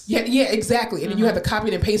Pages. Yeah, exactly. And then you had to copy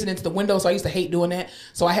it and paste it into the Windows. So I used to hate doing that.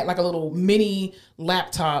 So I had like a little mini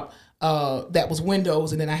laptop that was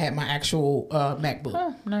Windows, and then I had my actual MacBook.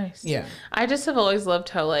 Oh, nice. Yeah. I just have always loved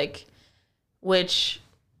how which,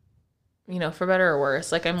 for better or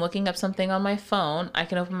worse, like I'm looking up something on my phone, I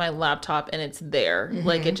can open my laptop and it's there.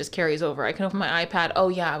 Like it just carries over. I can open my iPad. Oh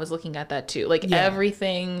yeah, I was looking at that too. Like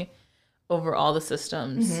everything over all the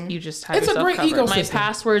systems, you just have yourself covered. Ecosystem. My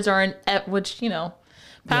passwords are in,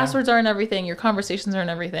 passwords are in everything. Your conversations are in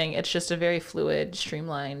everything. It's just a very fluid,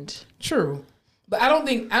 streamlined. True. But I don't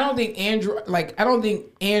think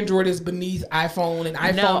Android is beneath iPhone, and iPhone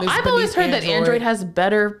is beneath I've always heard Android. that Android has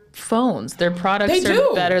better phones. Their products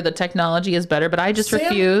are better. The technology is better, but I just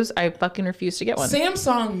refuse. I fucking refuse to get one.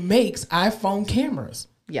 Samsung makes iPhone cameras.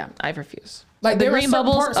 Yeah, I refuse. Like the there green are some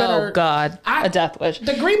bubbles. parts that Oh God, a death wish.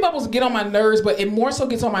 The green bubbles get on my nerves, but it more so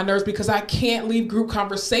gets on my nerves because I can't leave group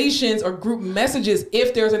conversations or group messages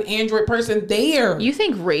if there's an Android person there. You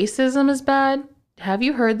think racism is bad? Have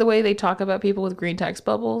you heard the way they talk about people with green text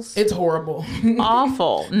bubbles? It's horrible.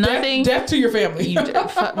 Awful. Nothing. Death to your family.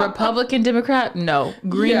 Republican, Democrat, no.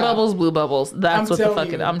 Green bubbles, blue bubbles. That's what the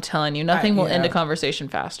fuck I'm telling you. Nothing will end a conversation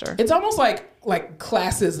faster. It's almost like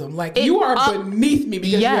classism. Like you are beneath me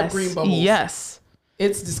because you have green bubbles. Yes.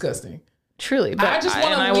 It's disgusting. Truly. But I just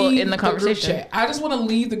want to leave the group chat. I just want to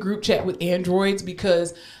leave the group chat with androids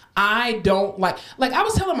because I don't like I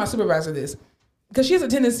was telling my supervisor this. Because she has a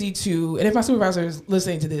tendency to, and if my supervisor is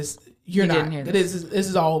listening to this, you're not. This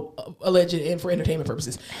is all alleged and for entertainment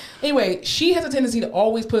purposes. Anyway, she has a tendency to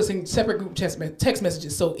always put us in separate group text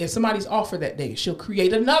messages. So if somebody's off for that day, she'll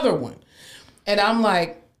create another one. And I'm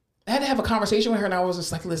like, I had to have a conversation with her, and I was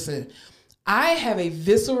just like, listen, I have a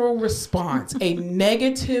visceral response, a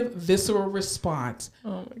negative visceral response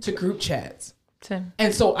to group chats. Same.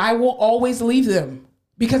 And so I will always leave them.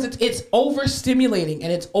 Because it's overstimulating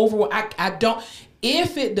and it's I don't,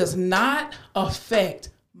 if it does not affect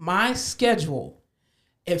my schedule,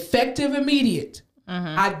 effective, immediate,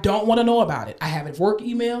 I don't want to know about it. I have a work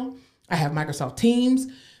email. I have Microsoft Teams.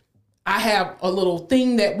 I have a little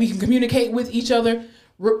thing that we can communicate with each other.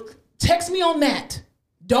 Text me on that.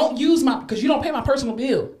 Don't use because you don't pay my personal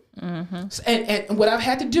bill. And what I've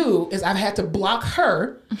had to do is I've had to block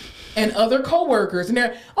her and other coworkers, and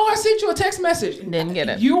they're, I sent you a text message. Didn't get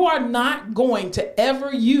it. You are not going to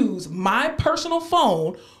ever use my personal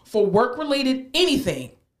phone for work-related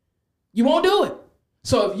anything. You won't do it.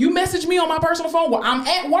 So if you message me on my personal phone while I'm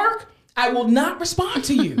at work, I will not respond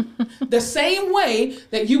to you. The same way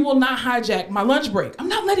that you will not hijack my lunch break. I'm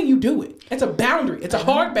not letting you do it. It's a boundary. It's a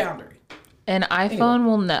hard boundary. An iPhone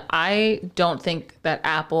will not. I don't think that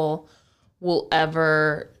Apple will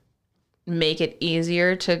ever make it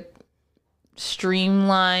easier to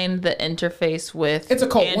streamline the interface with it's a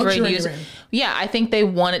cult. Android users. Yeah, I think they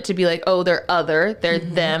want it to be like, they're other, they're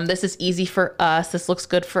them. This is easy for us. This looks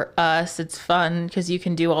good for us. It's fun because you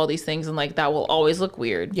can do all these things, and that will always look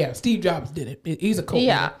weird. Yeah, Steve Jobs did it. He's a cult.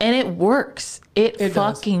 Yeah, and it works. It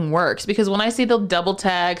fucking works because when I see the double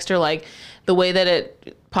text or the way that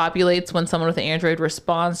it populates when someone with an Android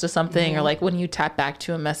responds to something, or when you tap back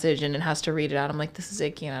to a message and it has to read it out, I'm like, this is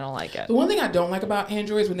icky and I don't like it. The one thing I don't like about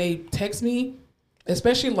Androids when they text me,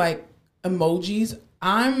 especially emojis,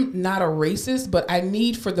 I'm not a racist, but I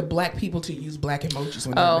need for the black people to use black emojis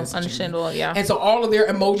when they're messaging understandable, me. yeah. And so all of their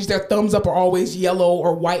emojis, their thumbs up are always yellow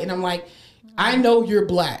or white, and I'm like, I know you're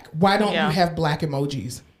black. Why don't you have black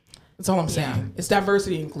emojis? That's all I'm saying. It's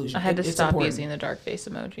diversity and inclusion. I had to stop using the dark face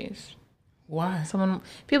emojis. Why?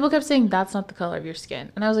 People kept saying that's not the color of your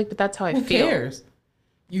skin, and I was like, but that's how I feel. Who cares?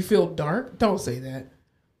 You feel dark? Don't say that.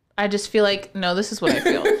 I just feel like, no, this is what I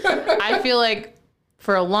feel. I feel like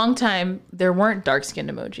for a long time there weren't dark skinned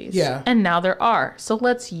emojis. Yeah. And now there are. So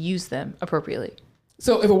let's use them appropriately.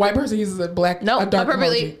 So if a white person uses a dark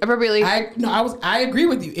appropriately. emoji, Appropriately. I agree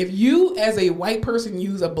with you. If you as a white person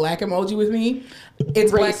use a black emoji with me,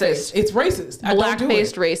 it's racist. It's racist.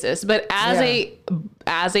 Black-faced racist. But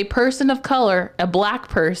as a person of color, a black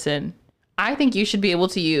person, I think you should be able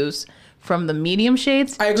to use from the medium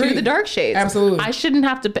shades to the dark shades. Absolutely. I shouldn't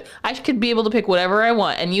have to. I could be able to pick whatever I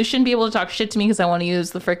want, and you shouldn't be able to talk shit to me because I want to use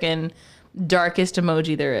the freaking darkest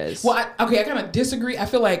emoji there is. Well, I kind of disagree. I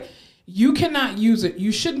feel like you cannot use it.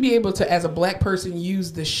 You shouldn't be able to, as a black person,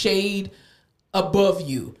 use the shade above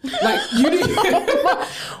you. You need. Why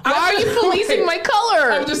are you policing my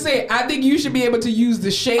color? I'm just saying. I think you should be able to use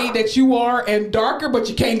the shade that you are and darker, but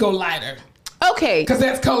you can't go lighter. Okay. Because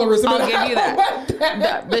that's colorism. I'll give you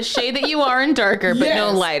that. The shade that you are and darker, but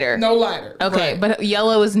no lighter. No lighter. Okay, right. But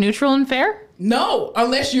yellow is neutral and fair? No,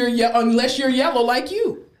 unless you're yellow like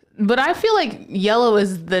you. But I feel like yellow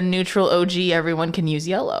is the neutral OG. Everyone can use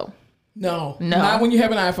yellow. No. Not when you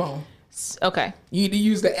have an iPhone. Okay. You need to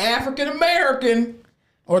use the African American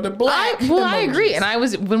or the black. I agree. And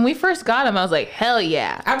when we first got them, I was like, hell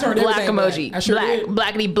yeah. I turned black black. emoji. I sure did.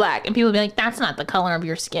 Blackity black. And people would be like, that's not the color of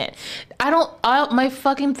your skin. My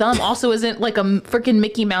fucking thumb also isn't like a freaking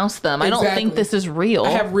Mickey Mouse thumb. Exactly. I don't think this is real.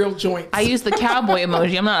 I have real joints. I use the cowboy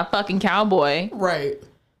emoji. I'm not a fucking cowboy. Right.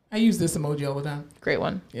 I use this emoji all the time. Great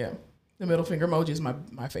one. Yeah. The middle finger emoji is my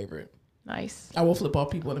favorite. Nice. I will flip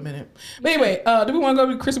off people in a minute. But anyway, do we want to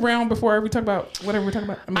go to Chris Brown before we talk about whatever we're talking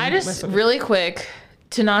about? I just really quick,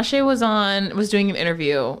 Tinashe was doing an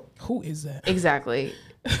interview. Who is that? Exactly.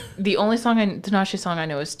 The only Tinashe song I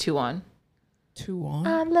know is 2 On. 2 On?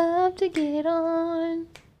 I love to get on.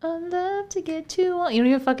 I love to get 2 On. You don't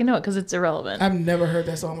even fucking know it because it's irrelevant. I've never heard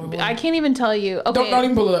that song before. I can't even tell you. Okay. Don't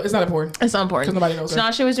even pull it up. It's not important. It's not important. Because nobody knows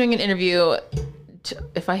Tinashe was doing an interview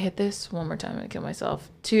if I hit this one more time, I'm gonna kill myself.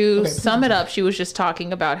 To sum it up, she was just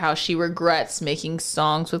talking about how she regrets making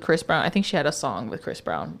songs with Chris Brown. I think she had a song with Chris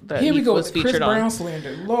Brown that Here we go was with the featured Chris Brown on.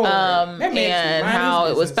 slander. Lord, that makes me And mind how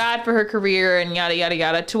his it was business. bad for her career and yada yada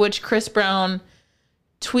yada. To which Chris Brown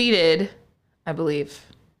tweeted, I believe.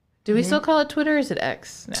 Do we still call it Twitter? Or is it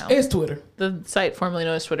X now? It's Twitter. The site formerly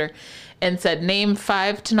known as Twitter, and said, "Name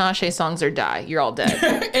 5 Tinashe songs or die. You're all dead."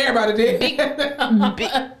 Everybody did.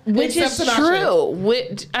 Which Except is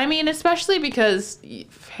Tinashe. true. I mean, especially because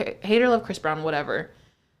hate or love Chris Brown, whatever.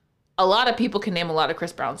 A lot of people can name a lot of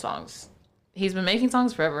Chris Brown songs. He's been making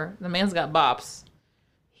songs forever. The man's got bops.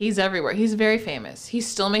 He's everywhere. He's very famous. He's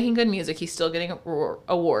still making good music. He's still getting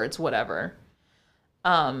awards, whatever.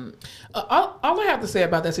 All I have to say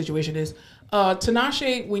about that situation is,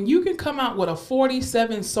 Tinashe, when you can come out with a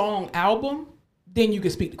 47 song album, then you can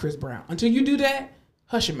speak to Chris Brown. Until you do that,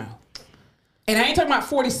 hush your mouth. And I ain't talking about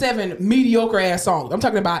 47 mediocre ass songs. I'm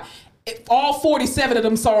talking about all 47 of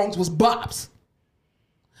them songs was bops.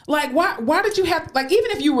 Like, why did you have, like, even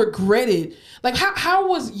if you regretted, like, how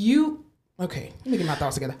was you, okay, let me get my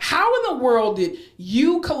thoughts together. How in the world did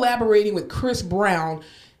you collaborating with Chris Brown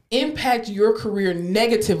impact your career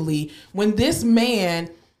negatively when this man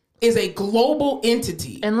is a global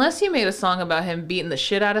entity? Unless you made a song about him beating the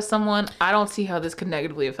shit out of someone, I don't see how this could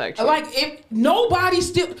negatively affect you. Like, if nobody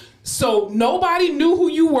knew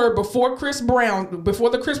who you were before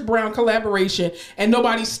the Chris Brown collaboration, and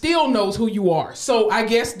nobody still knows who you are. So I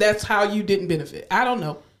guess that's how you didn't benefit. I don't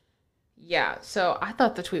know. Yeah, so I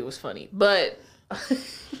thought the tweet was funny, but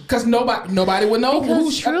Because nobody would know Because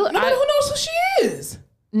who truly, nobody who knows who she is.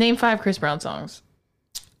 name 5 Chris Brown songs.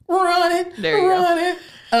 Running, There you go. running.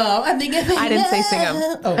 I think I didn't say sing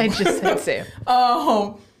them. Oh. I just said sing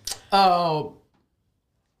 'em.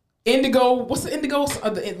 Indigo. What's the Indigo?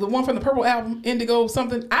 The one from the Purple album, Indigo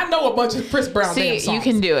something. I know a bunch of Chris Brown. See, damn songs.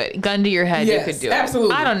 you can do it. Gun to your head, Yes, you could do it.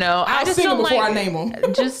 absolutely. I don't know. I I'll just sing don't them before like, I name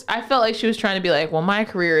them. I felt like she was trying to be like, well, my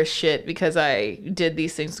career is shit because I did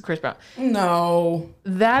these things to Chris Brown. No.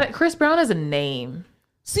 That Chris Brown is a name.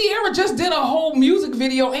 Sierra just did a whole music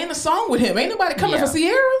video and a song with him. Ain't nobody coming Yeah. for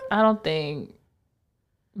Sierra. I don't think,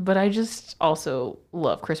 but I just also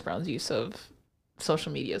love Chris Brown's use of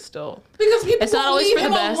social media still. Because people It's not always leave for the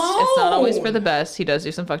him best. alone. It's not always for the best. He does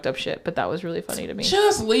do some fucked up shit, but that was really funny to me.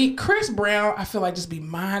 Just leave Chris Brown. I feel like just be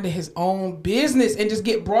minding his own business and just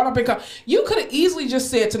get brought up in. You could have easily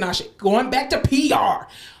just said to Tinashe, going back to PR.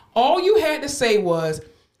 All you had to say was,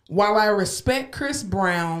 while I respect Chris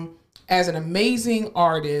Brown as an amazing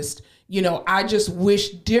artist, I just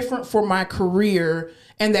wish different for my career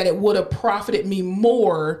and that it would have profited me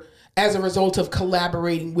more as a result of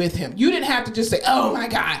collaborating with him. You didn't have to just say, oh my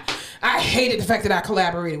God, I hated the fact that I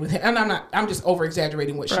collaborated with him. And I'm just over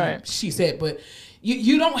exaggerating what she said, but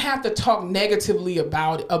you don't have to talk negatively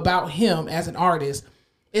about him as an artist,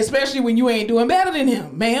 especially when you ain't doing better than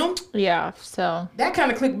him, ma'am. Yeah, so. That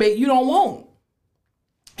kind of clickbait you don't want.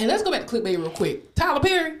 And let's go back to clickbait real quick. Tyler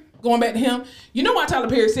Perry, going back to him. You know why Tyler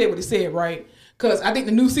Perry said what he said, right? Because I think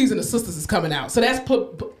the new season of Sisters is coming out. So that's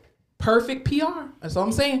perfect PR. That's all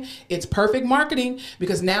I'm saying. It's perfect marketing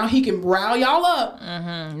because now he can rile y'all up.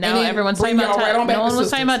 Mm-hmm. Now everyone's talking about no one was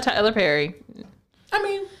talking about Tyler Perry. I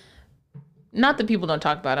mean, not that people don't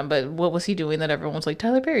talk about him, but what was he doing that everyone's like,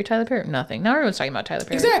 Tyler Perry? Nothing. Now everyone's talking about Tyler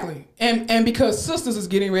Perry. Exactly. And because Sisters is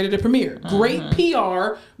getting ready to premiere. Great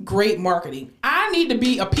PR, great marketing. I need to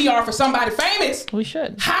be a PR for somebody famous. We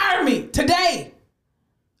should. Hire me today.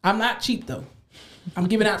 I'm not cheap though. I'm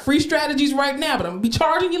giving out free strategies right now, but I'm gonna be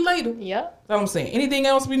charging you later. Yep. That's what I'm saying. Anything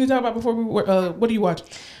else we need to talk about before we? What do you watch?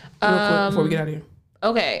 Real quick before we get out of here.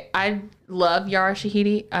 Okay, I love Yara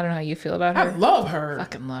Shahidi. I don't know how you feel about her. I love her.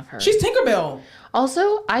 Fucking love her. She's Tinkerbell.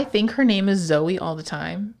 Also, I think her name is Zoe all the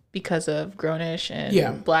time because of Grownish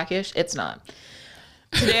and Blackish. It's not.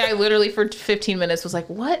 Today, I literally for 15 minutes was like,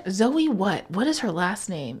 "What Zoe? What? What is her last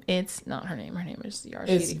name?" It's not her name. Her name is Yara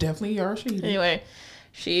Shahidi. It's definitely Yara Shahidi. Anyway.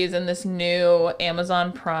 She's in this new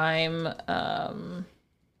Amazon Prime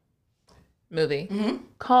movie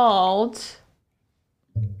called...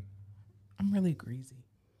 I'm really greasy.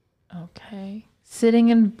 Okay. Sitting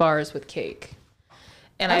in Bars with Cake.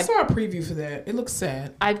 And I saw a preview for that. It looks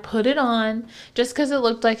sad. I put it on just because it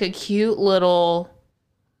looked like a cute little,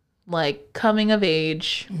 like, coming of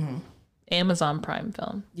age Amazon Prime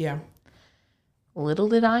film. Yeah. Little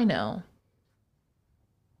did I know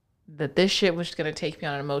that this shit was going to take me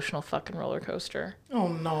on an emotional fucking roller coaster. Oh,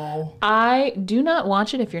 no. I do not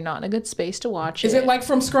watch it if you're not in a good space to watch it. Is it like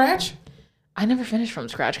from scratch? I never finished From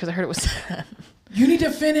Scratch because I heard it was sad. You need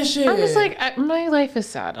to finish it. I'm just like, my life is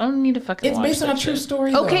sad. I don't need to fucking It's watch based on a that true shit.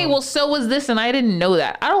 story, Okay, though. well, so was this, and I didn't know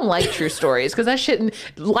that. I don't like true stories because that shit,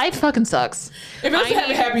 life fucking sucks. If it doesn't have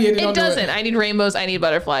a happy ending, it doesn't. I need rainbows. I need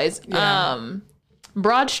butterflies. Yeah.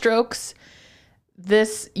 Broad strokes.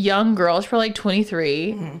 This young girl is probably like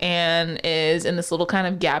 23 and is in this little kind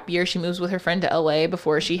of gap year. She moves with her friend to LA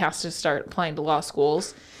before she has to start applying to law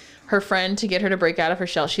schools. Her friend, to get her to break out of her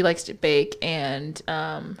shell, she likes to bake, and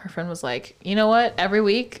her friend was like, you know what? Every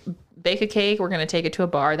week, bake a cake. We're going to take it to a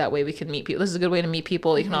bar. That way we can meet people. This is a good way to meet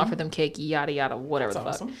people. You can offer them cake, yada, yada, whatever That's the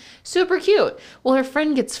awesome. fuck. Super cute. Well, her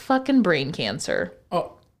friend gets fucking brain cancer.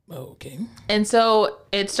 Oh, okay. And so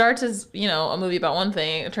it starts as, you know, a movie about one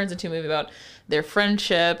thing. It turns into a movie about their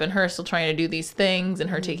friendship and her still trying to do these things and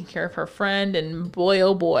her taking care of her friend. And boy,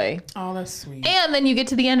 oh boy. Oh, that's sweet. And then you get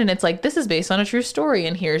to the end and it's like, this is based on a true story.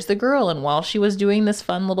 And here's the girl. And while she was doing this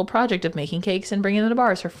fun little project of making cakes and bringing them to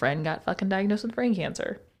bars, her friend got fucking diagnosed with brain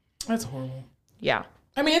cancer. That's horrible. Yeah.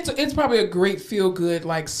 I mean, it's probably a great feel good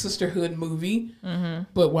like sisterhood movie,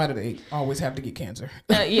 but why do they always have to get cancer?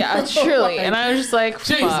 Yeah, truly. Like, And I was just like,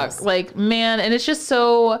 fuck. Jesus. Like, man. And it's just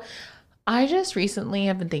so... I just recently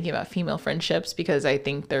have been thinking about female friendships because I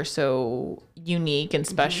think they're so unique and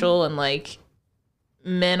special, and like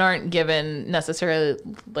men aren't given necessarily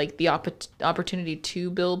like the opportunity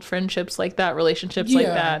to build friendships like that, relationships like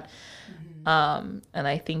that. And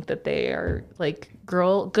I think that they are like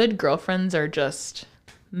good girlfriends are just,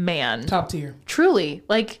 man, Top tier. truly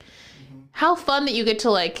like how fun that you get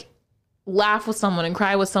to like laugh with someone and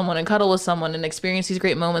cry with someone and cuddle with someone and experience these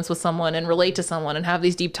great moments with someone and relate to someone and have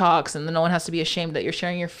these deep talks, and then no one has to be ashamed that you're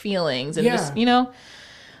sharing your feelings and just, you know.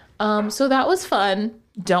 So that was fun.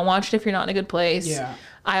 Don't watch it if you're not in a good place. Yeah.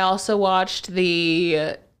 I also watched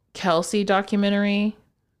the Kelsey documentary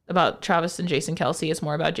about Travis and Jason Kelsey. It's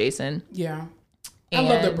more about Jason. Yeah. I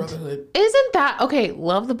love their And brotherhood. Isn't that okay?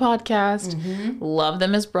 Love the podcast. Love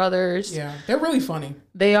them as brothers. Yeah. They're really funny.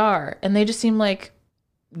 They are. And they just seem like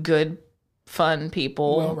good, fun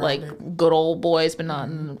people. Well-rounded. Like good old boys, but not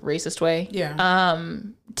in a racist way. Yeah.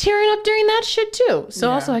 Tearing up during that shit too. So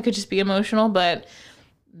Yeah. also I could just be emotional, but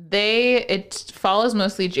it follows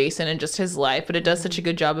mostly Jason and just his life, but it does such a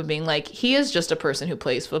good job of being like, he is just a person who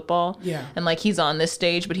plays football. Yeah. And like he's on this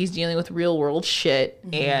stage, but he's dealing with real world shit.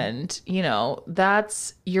 And you know,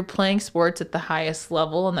 you're playing sports at the highest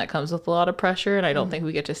level, and that comes with a lot of pressure. And I don't think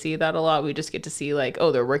we get to see that a lot. We just get to see like,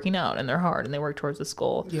 oh, they're working out and they're hard and they work towards this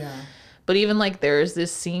goal. Yeah. But even like there's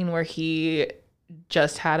this scene where he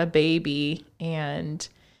just had a baby and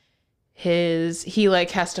he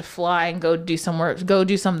like has to fly and go do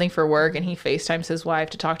something for work, and he FaceTimes his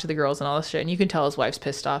wife to talk to the girls and all this shit. And you can tell his wife's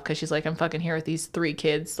pissed off because she's like, I'm fucking here with these 3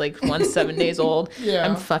 kids, like one's 7 days old. Yeah.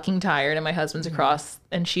 I'm fucking tired and my husband's across.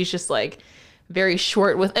 And she's just like very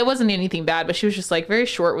short with, it wasn't anything bad, but she was just like very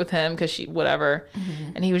short with him because she, whatever.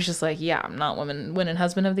 And he was just like, yeah, I'm not winning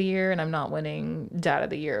husband of the year, and I'm not winning dad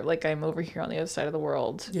of the year. Like, I'm over here on the other side of the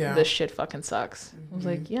world. Yeah. This shit fucking sucks. I was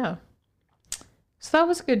like, yeah. So that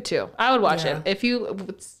was good too. I would watch it.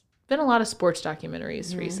 It's been a lot of sports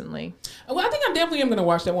documentaries recently. Well, I think I definitely am going to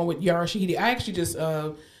watch that one with Yara Shahidi. I actually just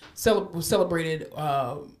celebrated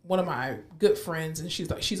one of my good friends, and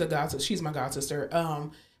she's my god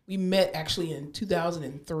sister. We met actually in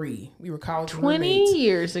 2003. We were college 20 roommates,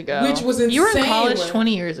 years ago. which was insane. You were in college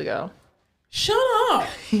 20 years ago. Shut up!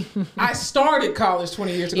 I started college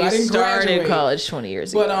 20 years ago. You I didn't started graduate. college 20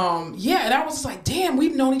 years ago. But yeah, and I was just like, damn,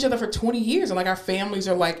 we've known each other for 20 years, and like our families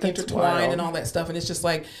are like intertwined wild. and all that stuff. And it's just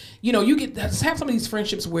like, you know, you get to have some of these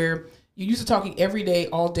friendships where you're used to talking every day,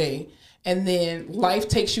 all day, and then life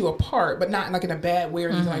takes you apart, but not like in a bad way or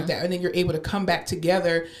anything like that. And then you're able to come back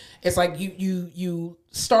together. It's like you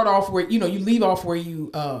start off where, you know, you leave off where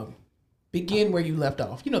you begin where you left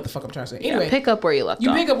off. You know what the fuck I'm trying to say. Anyway, pick up where you left off.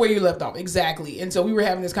 You pick up where you left off. Exactly. And so we were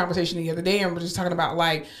having this conversation the other day, and we're just talking about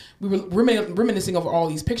like, we were reminiscing over all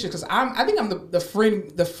these pictures. Cause I think I'm the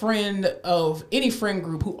friend of any friend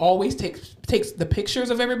group who always takes the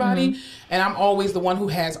pictures of everybody. And I'm always the one who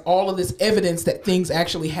has all of this evidence that things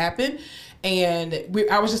actually happen. And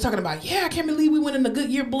I was just talking about, yeah, I can't believe we went in the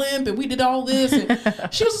Goodyear blimp and we did all this. And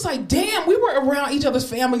she was just like, damn, we were around each other's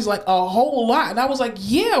families like a whole lot. And I was like,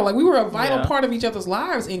 yeah, like we were a vital part of each other's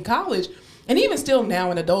lives in college. And even still now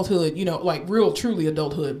in adulthood, you know, like real, truly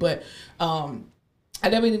adulthood. But I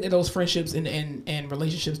definitely think that those friendships and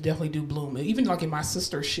relationships definitely do bloom. Even like in my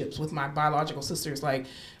sisterships with my biological sisters, like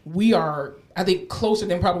we are, I think, closer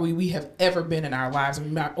than probably we have ever been in our lives. I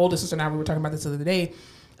mean, my older sister and I, we were talking about this the other day,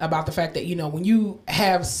 about the fact that, you know, when you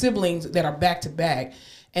have siblings that are back to back,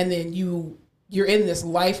 and then you're in this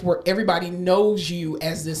life where everybody knows you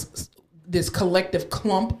as this collective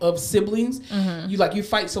clump of siblings. You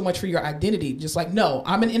fight so much for your identity. Just like, no,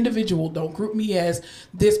 I'm an individual. Don't group me as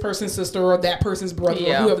this person's sister or that person's brother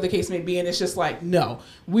or whoever the case may be. And it's just like, no,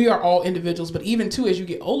 we are all individuals. But even too, as you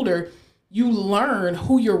get older, you learn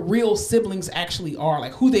who your real siblings actually are,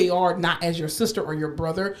 like who they are, not as your sister or your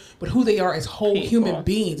brother, but who they are as whole human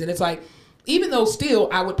beings. And it's like, even though still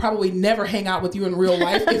I would probably never hang out with you in real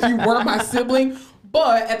life if you were my sibling,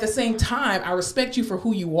 but at the same time, I respect you for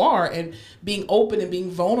who you are and being open and being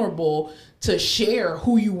vulnerable to share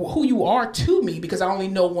who you are to me, because I only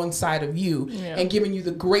know one side of you, and giving you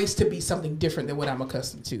the grace to be something different than what I'm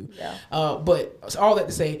accustomed to. But all that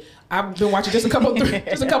to say, I've been watching just a couple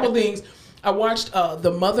things. I watched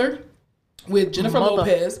The Mother with Jennifer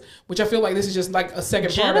Lopez, which I feel like this is just like a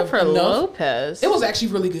second part of Jennifer Lopez. It was actually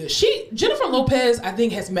really good. Jennifer Lopez, I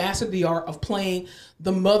think, has mastered the art of playing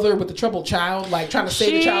the mother with the troubled child, like trying to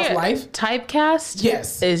save the child's life.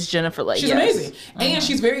 Typecast, is Jennifer Lopez. She's amazing, and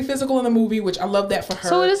she's very physical in the movie, which I love that for her.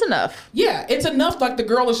 So it is enough. Yeah, it's enough. Like the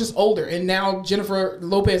girl is just older, and now Jennifer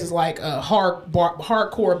Lopez is like a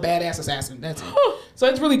hardcore badass assassin. That's it. So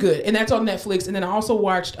it's really good, and that's on Netflix. And then I also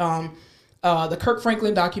watched the Kirk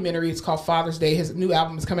Franklin documentary. It's called Father's Day. His new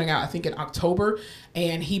album is coming out, I think, in October.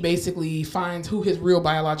 And he basically finds who his real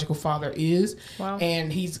biological father is. Wow.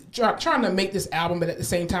 And he's trying to make this album, but at the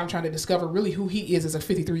same time trying to discover really who he is as a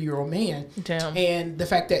 53-year-old man. Damn. And the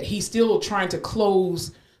fact that he's still trying to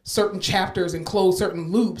close certain chapters and close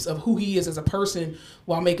certain loops of who he is as a person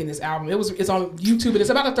while making this album. It's on YouTube, and it's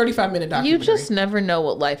about a 35-minute documentary. You just never know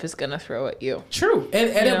what life is going to throw at you. True. And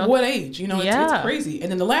at what age? It's crazy. And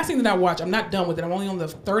then the last thing that I watched, I'm not done with it. I'm only on the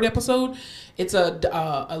 3rd episode. It's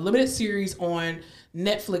a limited series on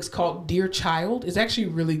Netflix called Dear Child. It's actually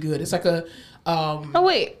really good. It's like a I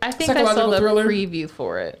think I saw the preview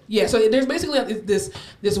for it. Yeah, so there's basically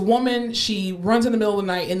this woman. She runs in the middle of the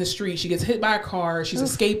night in the street. She gets hit by a car. She's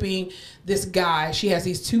escaping this guy. She has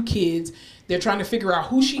these 2 kids. They're trying to figure out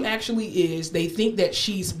who she actually is. They think that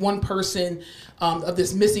she's one person of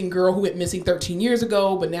this missing girl who went missing 13 years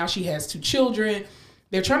ago, but now she has 2 children.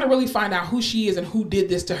 They're trying to really find out who she is and who did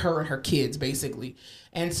this to her and her kids, basically.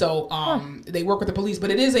 And so they work with the police,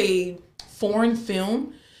 but it is a foreign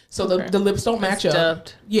film. So the lips don't match up.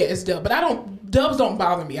 Dubbed. Yeah, it's dubbed. But dubs don't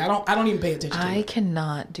bother me. I don't even pay attention to it. I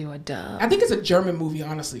cannot do a dub. I think it's a German movie,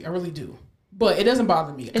 honestly. I really do. But it doesn't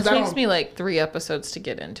bother me. It takes me like 3 episodes to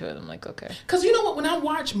get into it. I'm like, okay. Because you know what? When I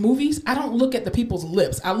watch movies, I don't look at the people's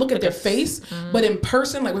lips. I look at their face. But in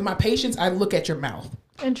person, like with my patients, I look at your mouth.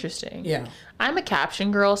 Interesting. Yeah. I'm a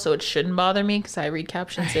caption girl, so it shouldn't bother me because I read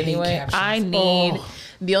captions anyway. Captions. I need...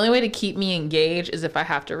 The only way to keep me engaged is if I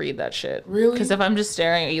have to read that shit. Really? Because if I'm just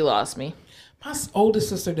staring, you lost me. My oldest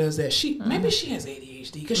sister does that. Maybe she has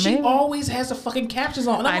ADHD because she always has the fucking captions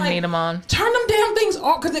on. And I'm need them on. Turn them damn things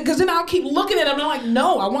off, because then I'll keep looking at them. And I'm like,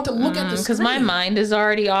 no, I want to look at the screen. Because my mind is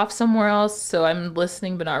already off somewhere else, so I'm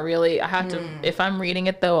listening, but not really. I have to. If I'm reading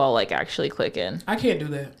it though, I'll like actually click in. I can't do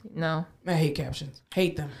that. No. I hate captions.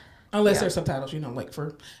 Hate them. Unless there's subtitles, like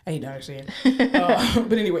for I need to understand.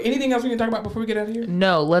 But anyway, anything else we can talk about before we get out of here?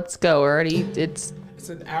 No, let's go. It's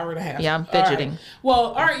an hour and a half. Yeah, I'm fidgeting. All right. Well,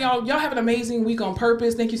 all right, y'all. Y'all have an amazing week on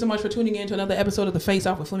purpose. Thank you so much for tuning in to another episode of The Face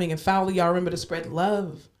Off with Fleming and Fowler. Y'all remember to spread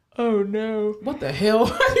love. Oh no. What the hell?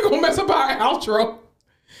 You gonna mess up our outro?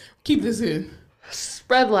 Keep this in.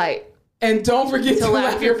 Spread light. And don't forget to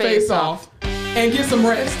laugh your face off. And get some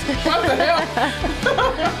rest. What the hell?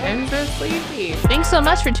 I'm so sleepy. Thanks so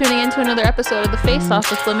much for tuning in to another episode of The Face Off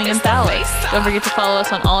with Fleming and Fowler. Don't forget to follow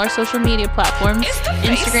us on all our social media platforms,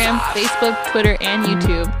 Instagram, Facebook, Twitter, and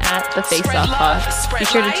YouTube at The Face Off Pod. Be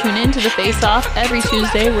sure to tune in to The Face Off every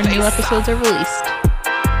Tuesday when new episodes are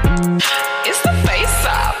released.